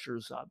multiple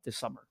rushers this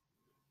summer.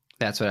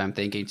 That's what I'm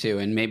thinking too.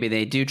 And maybe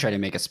they do try to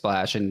make a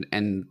splash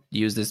and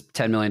use this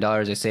 $10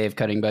 million they save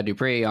cutting Bud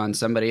Dupree on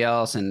somebody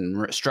else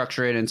and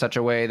structure it in such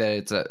a way that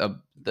it's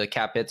the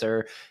cap hits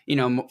are,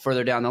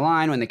 further down the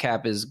line when the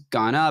cap is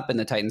gone up and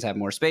the Titans have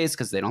more space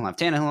because they don't have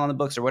Tannehill on the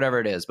books or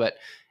whatever it is. But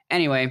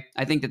anyway,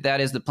 I think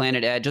that is the plan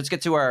at edge. Let's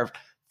get to our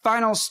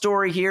final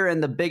story here,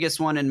 and the biggest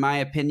one in my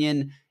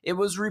opinion. It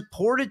was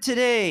reported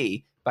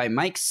today by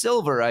Mike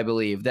Silver, I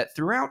believe, that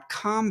throughout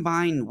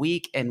Combine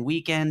week and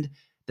weekend,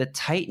 the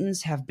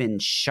Titans have been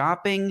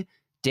shopping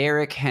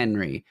Derrick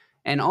Henry.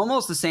 And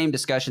almost the same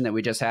discussion that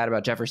we just had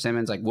about Jeffrey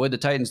Simmons, would the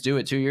Titans do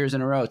it 2 years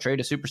in a row, trade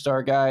a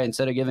superstar guy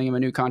instead of giving him a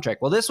new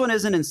contract? Well, this one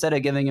isn't instead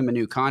of giving him a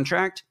new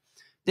contract.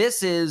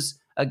 This is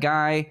a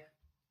guy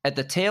at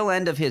the tail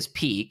end of his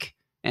peak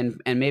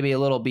and maybe a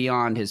little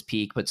beyond his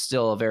peak, but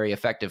still a very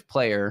effective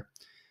player.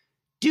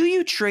 Do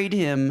you trade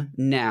him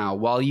now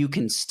while you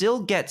can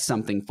still get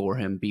something for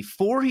him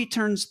before he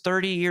turns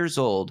 30 years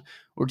old?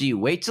 Or do you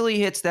wait till he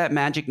hits that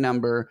magic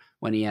number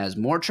when he has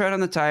more tread on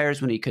the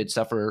tires, when he could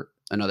suffer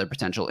another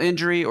potential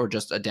injury or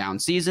just a down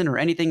season or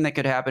anything that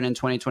could happen in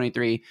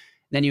 2023?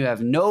 Then you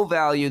have no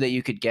value that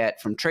you could get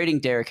from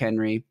trading Derrick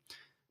Henry.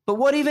 But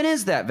what even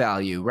is that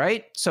value,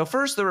 right? So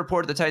first, the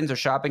report the Titans are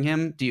shopping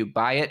him. Do you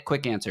buy it?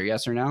 Quick answer,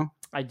 yes or no?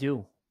 I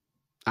do.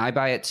 I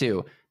buy it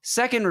too.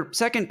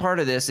 Second part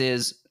of this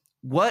is,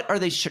 what are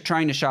they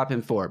trying to shop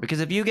him for? Because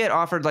if you get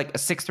offered a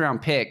 6th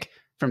round pick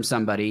from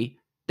somebody,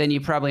 then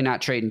you're probably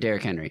not trading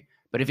Derrick Henry.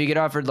 But if you get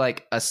offered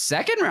a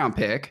 2nd round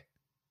pick,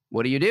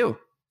 what do you do?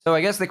 So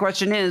I guess the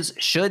question is,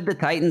 should the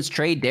Titans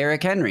trade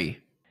Derrick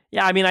Henry?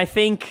 Yeah, I mean, I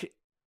think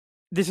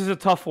this is a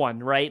tough one,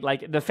 right?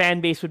 The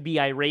fan base would be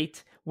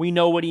irate. We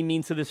know what he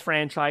means to this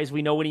franchise.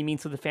 We know what he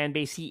means to the fan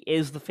base. He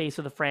is the face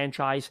of the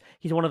franchise.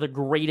 He's one of the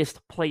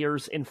greatest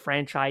players in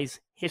franchise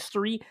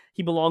history.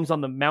 He belongs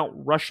on the Mount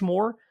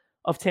Rushmore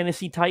of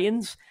Tennessee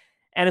Titans.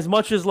 And as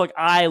much as,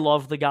 I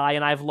love the guy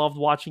and I've loved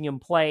watching him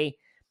play,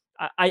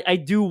 I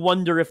do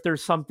wonder if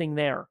there's something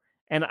there.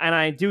 And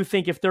I do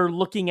think if they're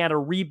looking at a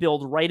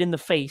rebuild right in the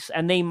face,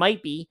 and they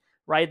might be,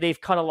 right? They've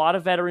cut a lot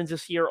of veterans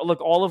this year. Look,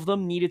 all of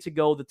them needed to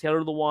go, the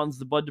Taylor Lewans,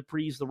 the Bud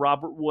Duprees, the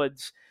Robert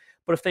Woods.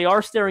 But if they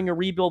are staring a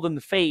rebuild in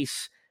the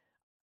face,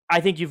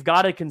 I think you've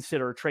got to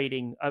consider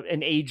trading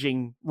an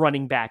aging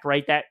running back,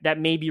 right? That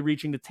may be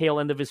reaching the tail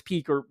end of his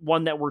peak, or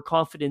one that we're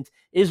confident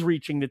is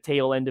reaching the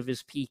tail end of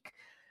his peak.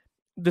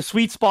 The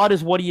sweet spot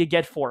is, what do you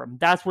get for him?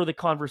 That's where the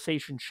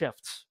conversation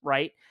shifts,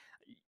 right?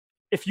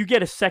 If you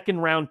get a 2nd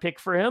round pick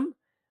for him,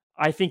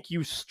 I think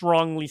you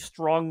strongly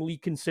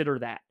consider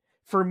that.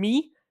 For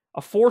me,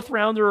 a 4th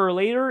rounder or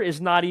later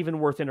is not even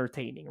worth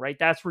entertaining, right?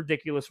 That's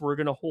ridiculous. We're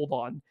going to hold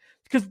on,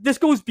 because this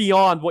goes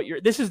beyond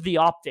this is the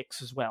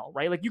optics as well,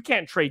 right? You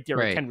can't trade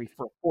Derrick Henry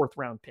for a 4th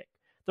round pick.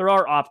 There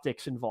are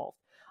optics involved.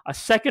 A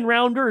 2nd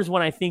rounder is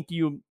when I think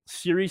you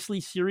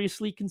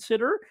seriously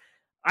consider.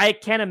 I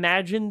can't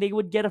imagine they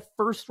would get a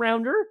 1st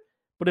rounder,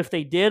 But if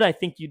they did, I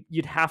think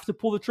you'd have to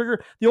pull the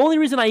trigger. The only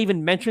reason I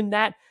even mentioned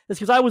that is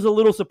because I was a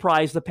little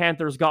surprised the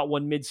Panthers got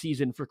one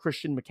midseason for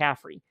Christian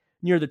McCaffrey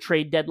near the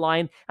trade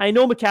deadline. I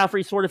know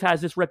McCaffrey sort of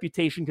has this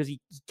reputation because he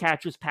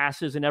catches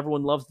passes and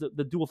everyone loves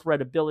the dual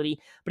threat ability,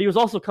 but he was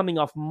also coming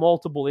off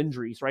multiple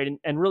injuries, right?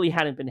 And really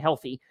hadn't been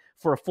healthy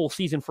for a full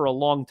season for a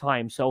long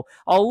time. So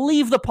I'll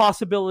leave the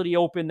possibility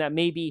open that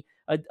maybe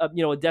a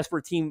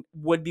desperate team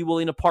would be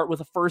willing to part with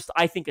a first.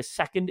 I think a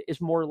second is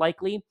more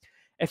likely.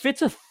 If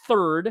it's a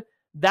third,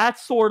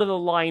 that's sort of the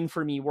line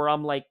for me where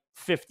I'm like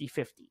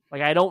 50-50.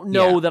 Like, I don't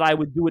know that I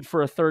would do it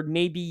for a third.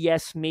 Maybe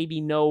yes,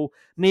 maybe no.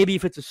 Maybe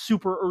if it's a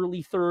super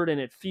early third and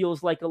it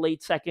feels like a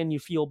late second, you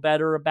feel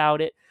better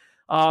about it.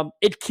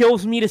 It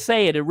kills me to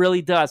say it. It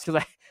really does.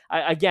 Because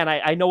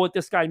I know what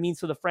this guy means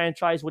to the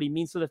franchise, what he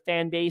means to the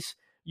fan base.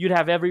 You'd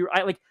have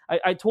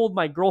I told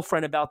my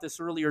girlfriend about this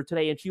earlier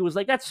today, and she was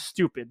like, that's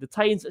stupid. The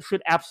Titans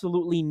should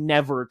absolutely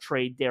never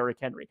trade Derrick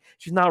Henry.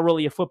 She's not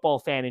really a football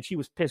fan, and she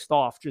was pissed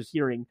off just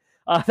hearing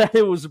that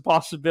it was a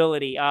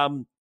possibility.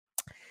 I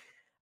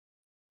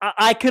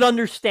could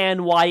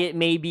understand why it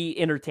may be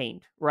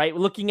entertained, right?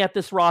 Looking at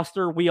this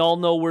roster, we all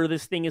know where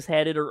this thing is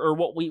headed, or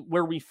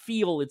where we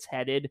feel it's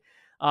headed.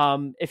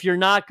 If you're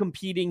not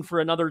competing for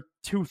another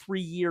 2-3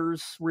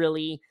 years,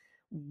 really,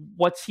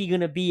 what's he going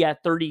to be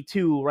at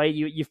 32, right?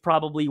 You've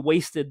probably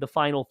wasted the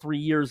final 3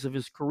 years of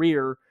his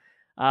career.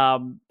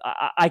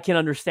 I can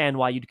understand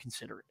why you'd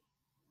consider it.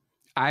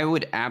 I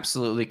would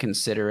absolutely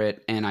consider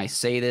it, and I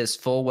say this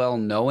full well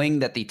knowing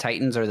that the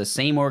Titans are the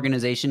same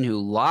organization who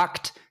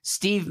locked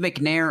Steve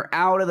McNair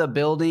out of the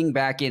building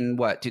back in,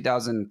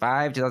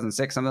 2005,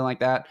 2006, something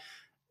like that.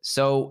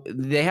 So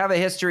they have a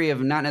history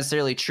of not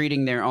necessarily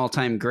treating their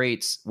all-time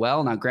greats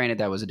well. Now, granted,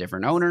 that was a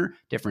different owner,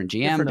 different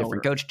GM,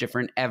 different coach,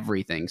 different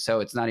everything, so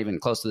it's not even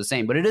close to the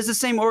same. But it is the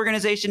same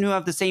organization who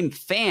have the same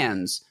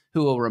fans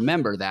who will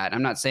remember that.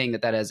 I'm not saying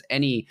that has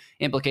any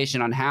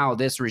implication on how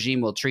this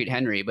regime will treat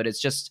Henry, but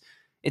it's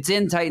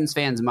in Titans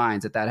fans'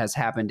 minds that has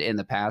happened in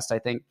the past, I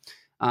think.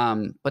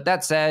 But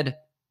that said,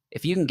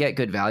 if you can get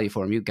good value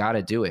for him, you got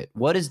to do it.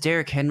 What is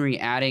Derrick Henry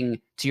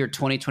adding to your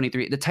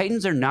 2023? The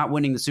Titans are not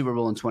winning the Super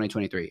Bowl in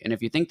 2023. And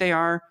if you think they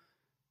are,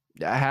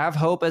 I have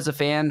hope as a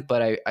fan,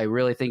 but I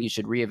really think you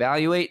should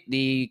reevaluate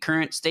the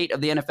current state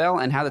of the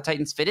NFL and how the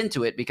Titans fit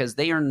into it, because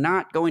they are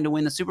not going to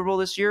win the Super Bowl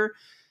this year.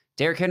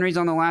 Derrick Henry's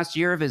on the last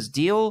year of his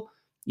deal.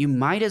 You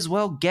might as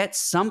well get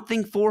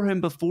something for him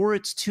before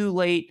it's too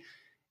late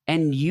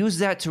and use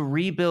that to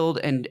rebuild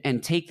and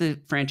take the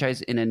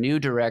franchise in a new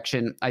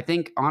direction. I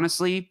think,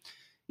 honestly,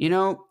 in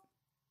the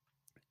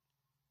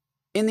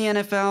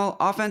NFL,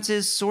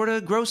 offenses sort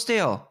of grow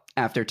stale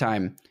after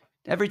time.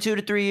 Every 2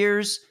 to 3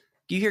 years,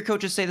 you hear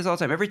coaches say this all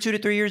the time. Every 2 to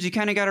 3 years, you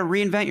kind of got to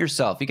reinvent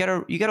yourself. You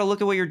got to look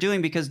at what you're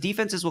doing, because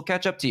defenses will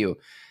catch up to you.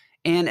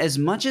 And as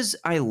much as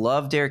I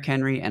love Derrick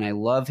Henry and I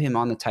love him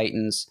on the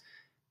Titans,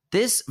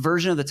 this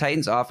version of the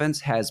Titans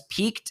offense has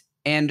peaked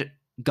and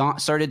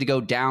started to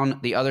go down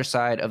the other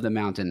side of the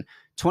mountain.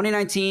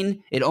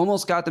 2019, it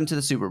almost got them to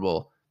the Super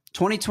Bowl.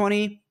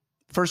 2020,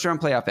 first round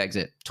playoff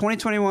exit.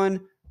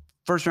 2021,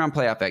 first round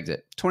playoff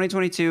exit.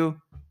 2022,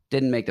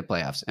 didn't make the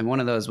playoffs. And one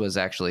of those was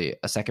actually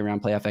a second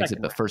round playoff exit,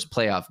 but first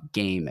playoff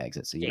game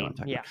exit. So you know what I'm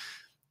talking about.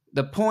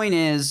 The point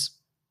is,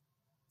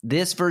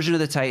 this version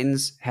of the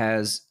Titans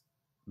has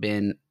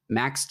been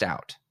maxed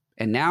out.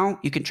 And now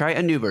you can try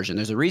a new version.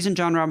 There's a reason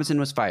John Robinson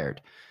was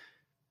fired.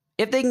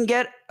 If they can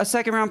get a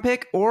second round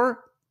pick,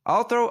 or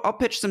I'll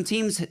pitch some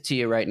teams to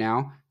you right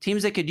now.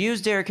 Teams that could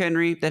use Derrick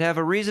Henry that have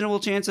a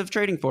reasonable chance of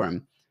trading for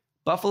him.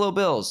 Buffalo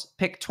Bills,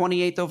 pick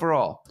 28th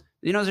overall.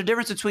 There's a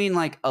difference between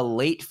like a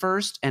late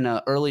first and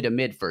a early to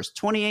mid first.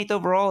 28th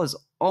overall is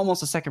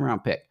almost a second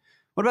round pick.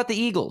 What about the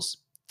Eagles?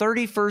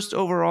 31st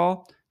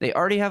overall. They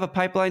already have a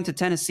pipeline to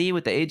Tennessee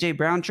with the A.J.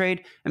 Brown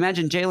trade.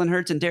 Imagine Jalen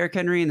Hurts and Derrick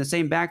Henry in the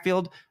same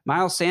backfield.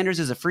 Miles Sanders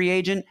is a free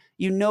agent.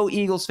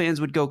 Eagles fans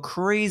would go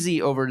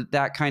crazy over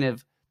that kind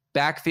of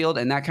backfield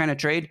and that kind of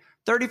trade.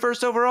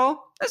 31st overall,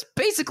 that's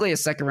basically a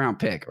second round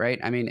pick, right?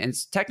 I mean, and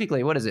it's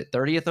technically, what is it,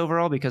 30th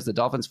overall, because the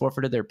Dolphins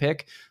forfeited their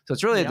pick. So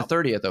it's really the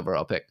 30th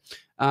overall pick.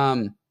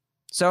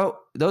 So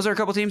those are a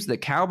couple teams. The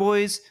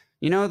Cowboys,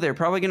 they're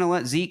probably going to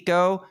let Zeke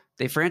go.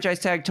 They franchise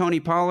tag Tony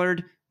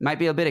Pollard. Might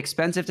be a bit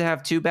expensive to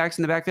have two backs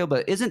in the backfield,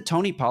 but isn't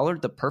Tony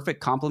Pollard the perfect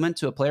complement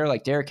to a player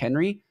like Derrick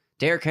Henry?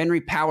 Derrick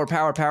Henry, power.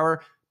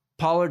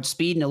 Pollard,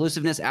 speed and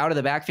elusiveness out of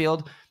the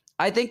backfield.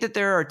 I think that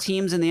there are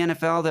teams in the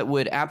NFL that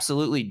would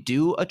absolutely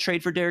do a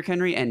trade for Derrick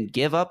Henry and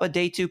give up a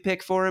day 2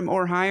 pick for him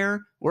or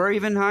higher, or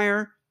even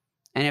higher.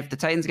 And if the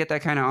Titans get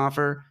that kind of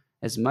offer,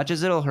 as much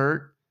as it'll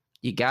hurt,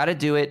 you got to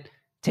do it.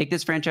 Take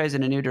this franchise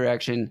in a new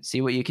direction. See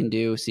what you can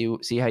do.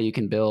 See how you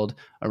can build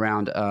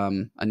around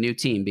a new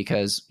team,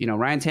 because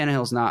Ryan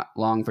Tannehill's not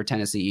long for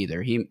Tennessee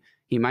either. He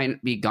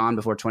might be gone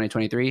before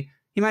 2023.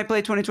 He might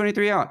play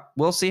 2023 out.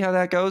 We'll see how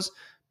that goes.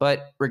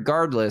 But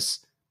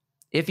regardless,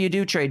 if you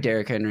do trade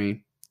Derrick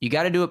Henry, you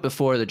got to do it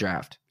before the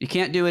draft. You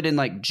can't do it in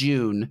like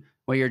June,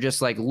 where you're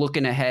just like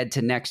looking ahead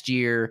to next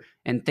year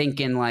and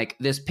thinking like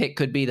this pick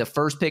could be the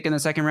first pick in the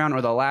second round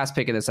or the last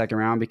pick in the second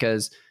round,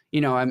 because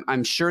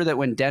I'm sure that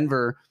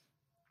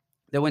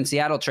when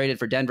Seattle traded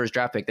for Denver's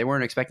draft pick, they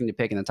weren't expecting to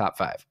pick in the top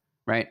 5,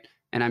 right?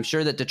 And I'm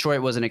sure that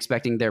Detroit wasn't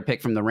expecting their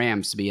pick from the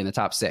Rams to be in the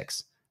top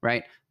 6,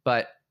 right?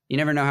 But you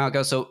never know how it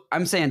goes. So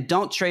I'm saying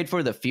don't trade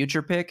for the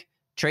future pick,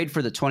 trade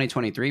for the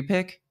 2023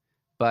 pick.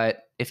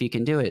 But if you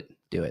can do it,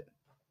 do it.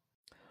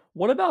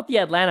 What about the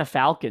Atlanta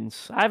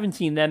Falcons? I haven't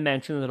seen them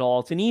mentioned at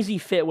all. It's an easy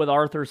fit with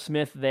Arthur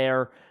Smith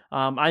there.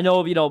 I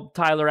know,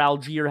 Tyler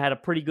Algier had a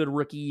pretty good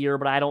rookie year,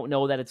 but I don't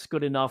know that it's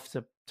good enough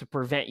to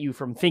prevent you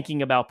from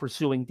thinking about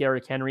pursuing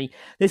Derrick Henry.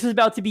 This is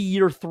about to be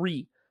year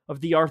 3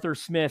 of the Arthur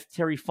Smith,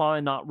 Terry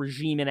Fontenot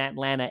regime in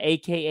Atlanta,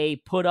 a.k.a.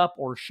 put up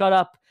or shut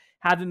up,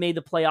 haven't made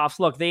the playoffs.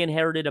 Look, they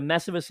inherited a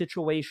mess of a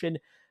situation.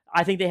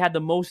 I think they had the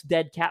most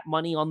dead cap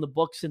money on the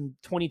books in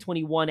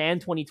 2021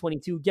 and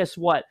 2022. Guess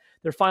what?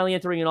 They're finally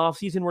entering an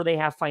offseason where they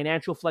have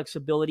financial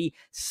flexibility,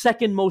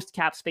 second most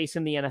cap space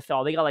in the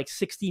NFL. They got like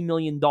 $60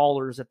 million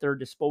at their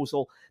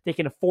disposal. They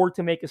can afford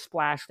to make a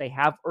splash. They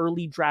have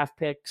early draft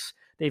picks.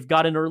 They've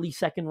got an early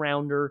second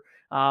rounder.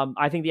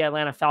 I think the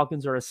Atlanta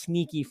Falcons are a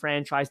sneaky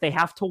franchise. They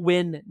have to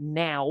win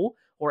now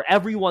or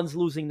everyone's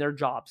losing their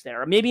jobs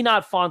there. Maybe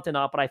not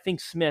Fontenot, but I think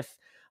Smith,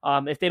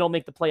 if they don't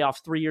make the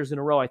playoffs 3 years in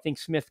a row, I think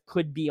Smith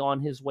could be on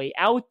his way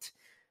out.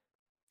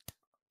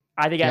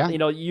 I think,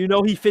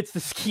 he fits the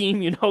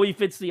scheme. He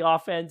fits the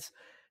offense.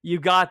 You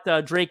got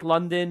Drake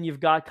London. You've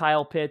got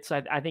Kyle Pitts.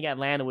 I think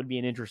Atlanta would be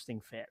an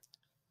interesting fit.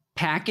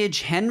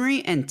 Package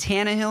Henry and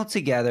Tannehill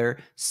together,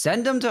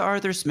 send them to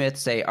Arthur Smith,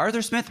 say,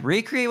 Arthur Smith,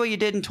 recreate what you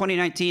did in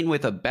 2019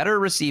 with a better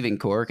receiving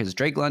core, because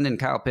Drake London,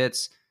 Kyle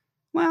Pitts,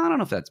 well, I don't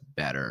know if that's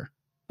better,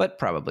 but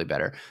probably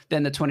better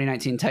than the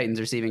 2019 Titans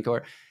receiving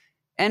core.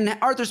 And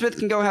Arthur Smith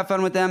can go have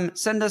fun with them.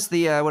 Send us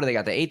the, what do they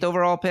got, the 8th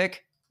overall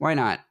pick? Why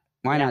not?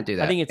 Why not do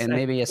that? I think it's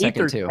maybe a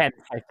second too. 10th,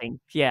 I think.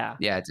 Yeah.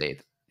 Yeah, it's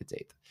 8th. It's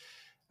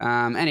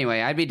 8th.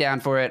 Anyway, I'd be down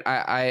for it.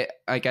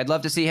 I'd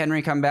love to see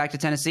Henry come back to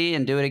Tennessee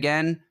and do it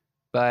again.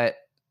 But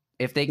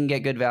if they can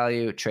get good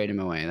value, trade him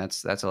away.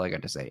 That's all I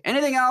got to say.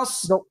 Anything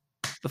else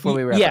before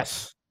we wrap up?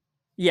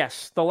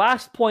 Yes. The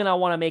last point I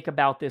want to make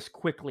about this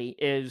quickly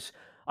is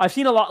I've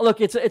seen a lot. Look,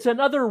 it's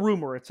another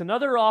rumor. It's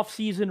another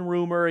off-season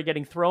rumor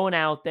getting thrown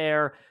out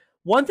there.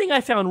 One thing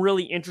I found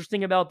really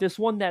interesting about this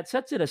one that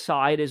sets it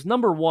aside is,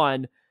 number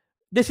one,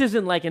 this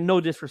isn't like, in no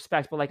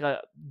disrespect, but like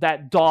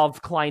that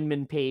Dov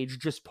Kleinman page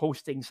just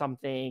posting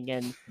something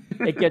and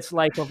it gets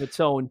life of its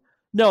own.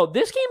 No,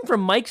 this came from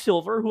Mike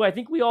Silver, who I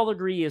think we all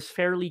agree is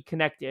fairly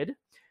connected.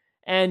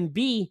 And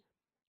B,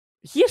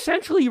 he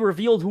essentially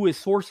revealed who his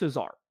sources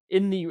are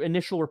in the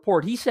initial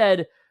report. He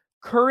said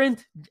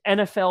current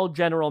NFL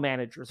general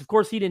managers. Of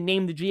course, he didn't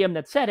name the GM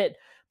that said it,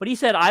 but he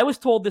said, I was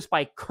told this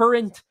by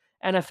current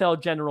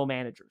NFL general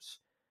managers.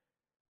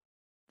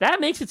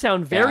 That makes it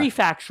sound very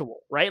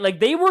factual, right?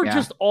 Like they were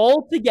just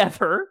all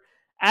together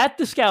at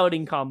the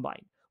scouting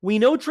combine. We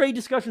know trade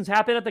discussions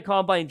happen at the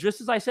combine.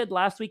 Just as I said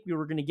last week, we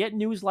were going to get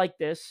news like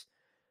this.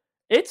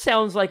 It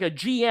sounds like a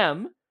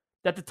GM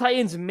that the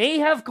Titans may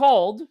have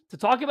called to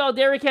talk about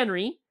Derrick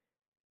Henry,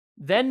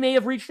 then may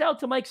have reached out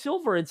to Mike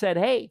Silver and said,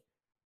 hey,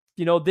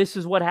 this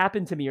is what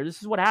happened to me, or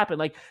this is what happened.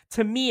 Like,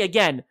 to me,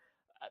 again,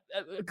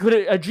 could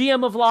a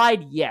GM have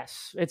lied?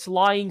 Yes. It's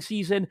lying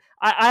season.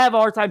 I have a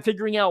hard time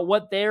figuring out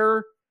what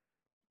their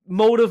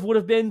motive would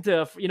have been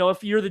to,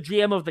 if you're the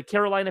GM of the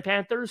Carolina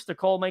Panthers, to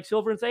call Mike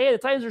Silver and say, hey, the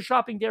Titans are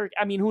shopping Derrick.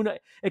 I mean, who knows?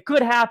 It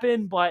could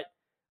happen, but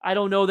I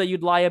don't know that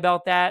you'd lie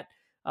about that.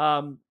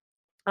 I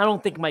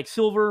don't think Mike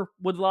Silver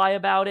would lie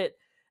about it.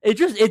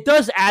 It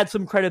does add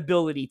some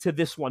credibility to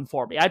this one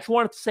for me. I just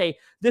wanted to say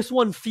this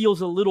one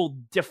feels a little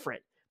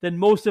different than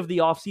most of the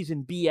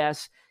offseason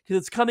BS because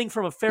it's coming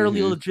from a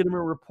fairly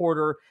legitimate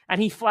reporter, and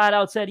he flat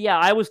out said, yeah,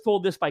 I was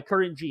told this by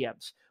current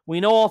GMs. We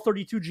know all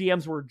 32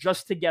 GMs were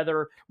just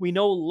together. We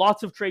know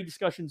lots of trade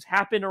discussions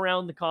happen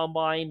around the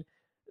combine.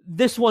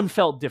 This one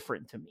felt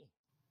different to me.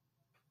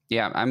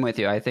 Yeah, I'm with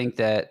you. I think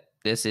that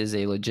this is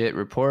a legit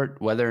report.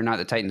 Whether or not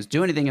the Titans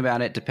do anything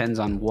about it depends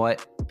on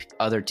what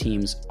other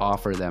teams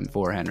offer them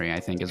for Henry, I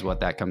think is what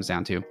that comes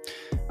down to.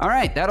 All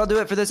right, that'll do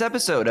it for this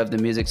episode of the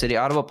Music City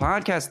Audible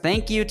podcast.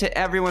 Thank you to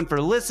everyone for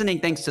listening.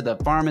 Thanks to the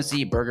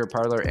Pharmacy, Burger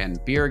Parlor, and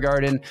Beer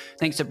Garden.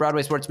 Thanks to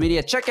Broadway Sports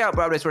Media. Check out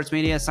Broadway Sports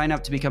Media. Sign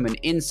up to become an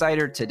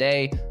insider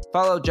today.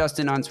 Follow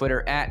Justin on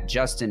Twitter at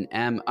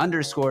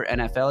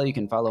JustinM_NFL. You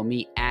can follow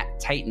me at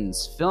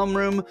Titans Film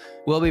Room.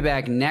 We'll be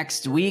back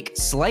next week.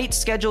 Slight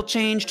schedule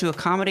change to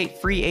accommodate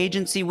free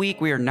agency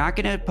week. We are not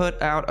going to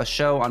put out a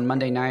show on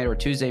Monday night or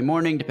Tuesday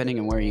morning, depending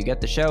on where you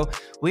get the show.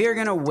 We are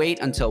going to wait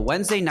until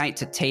Wednesday night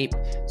to tape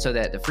so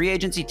that the free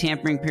agency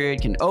tampering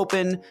period can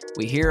open.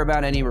 We hear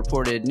about any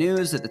reported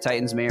news that the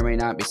Titans may or may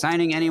not be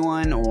signing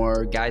anyone,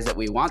 or guys that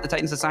we want the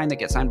Titans to sign that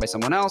get signed by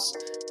someone else.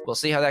 We'll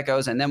see how that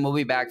goes, and then we'll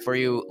be back for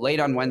you late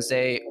on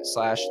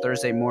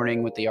Wednesday/Thursday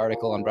morning with the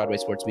article on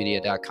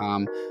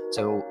BroadwaySportsMedia.com.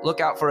 So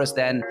look out for us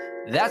then.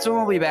 That's when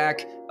we'll be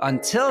back.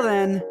 Until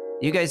then,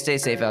 you guys stay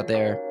safe out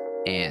there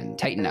and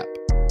tighten up.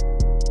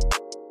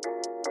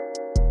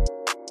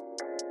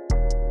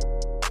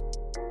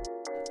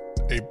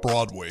 A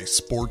Broadway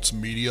Sports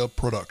Media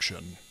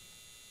production.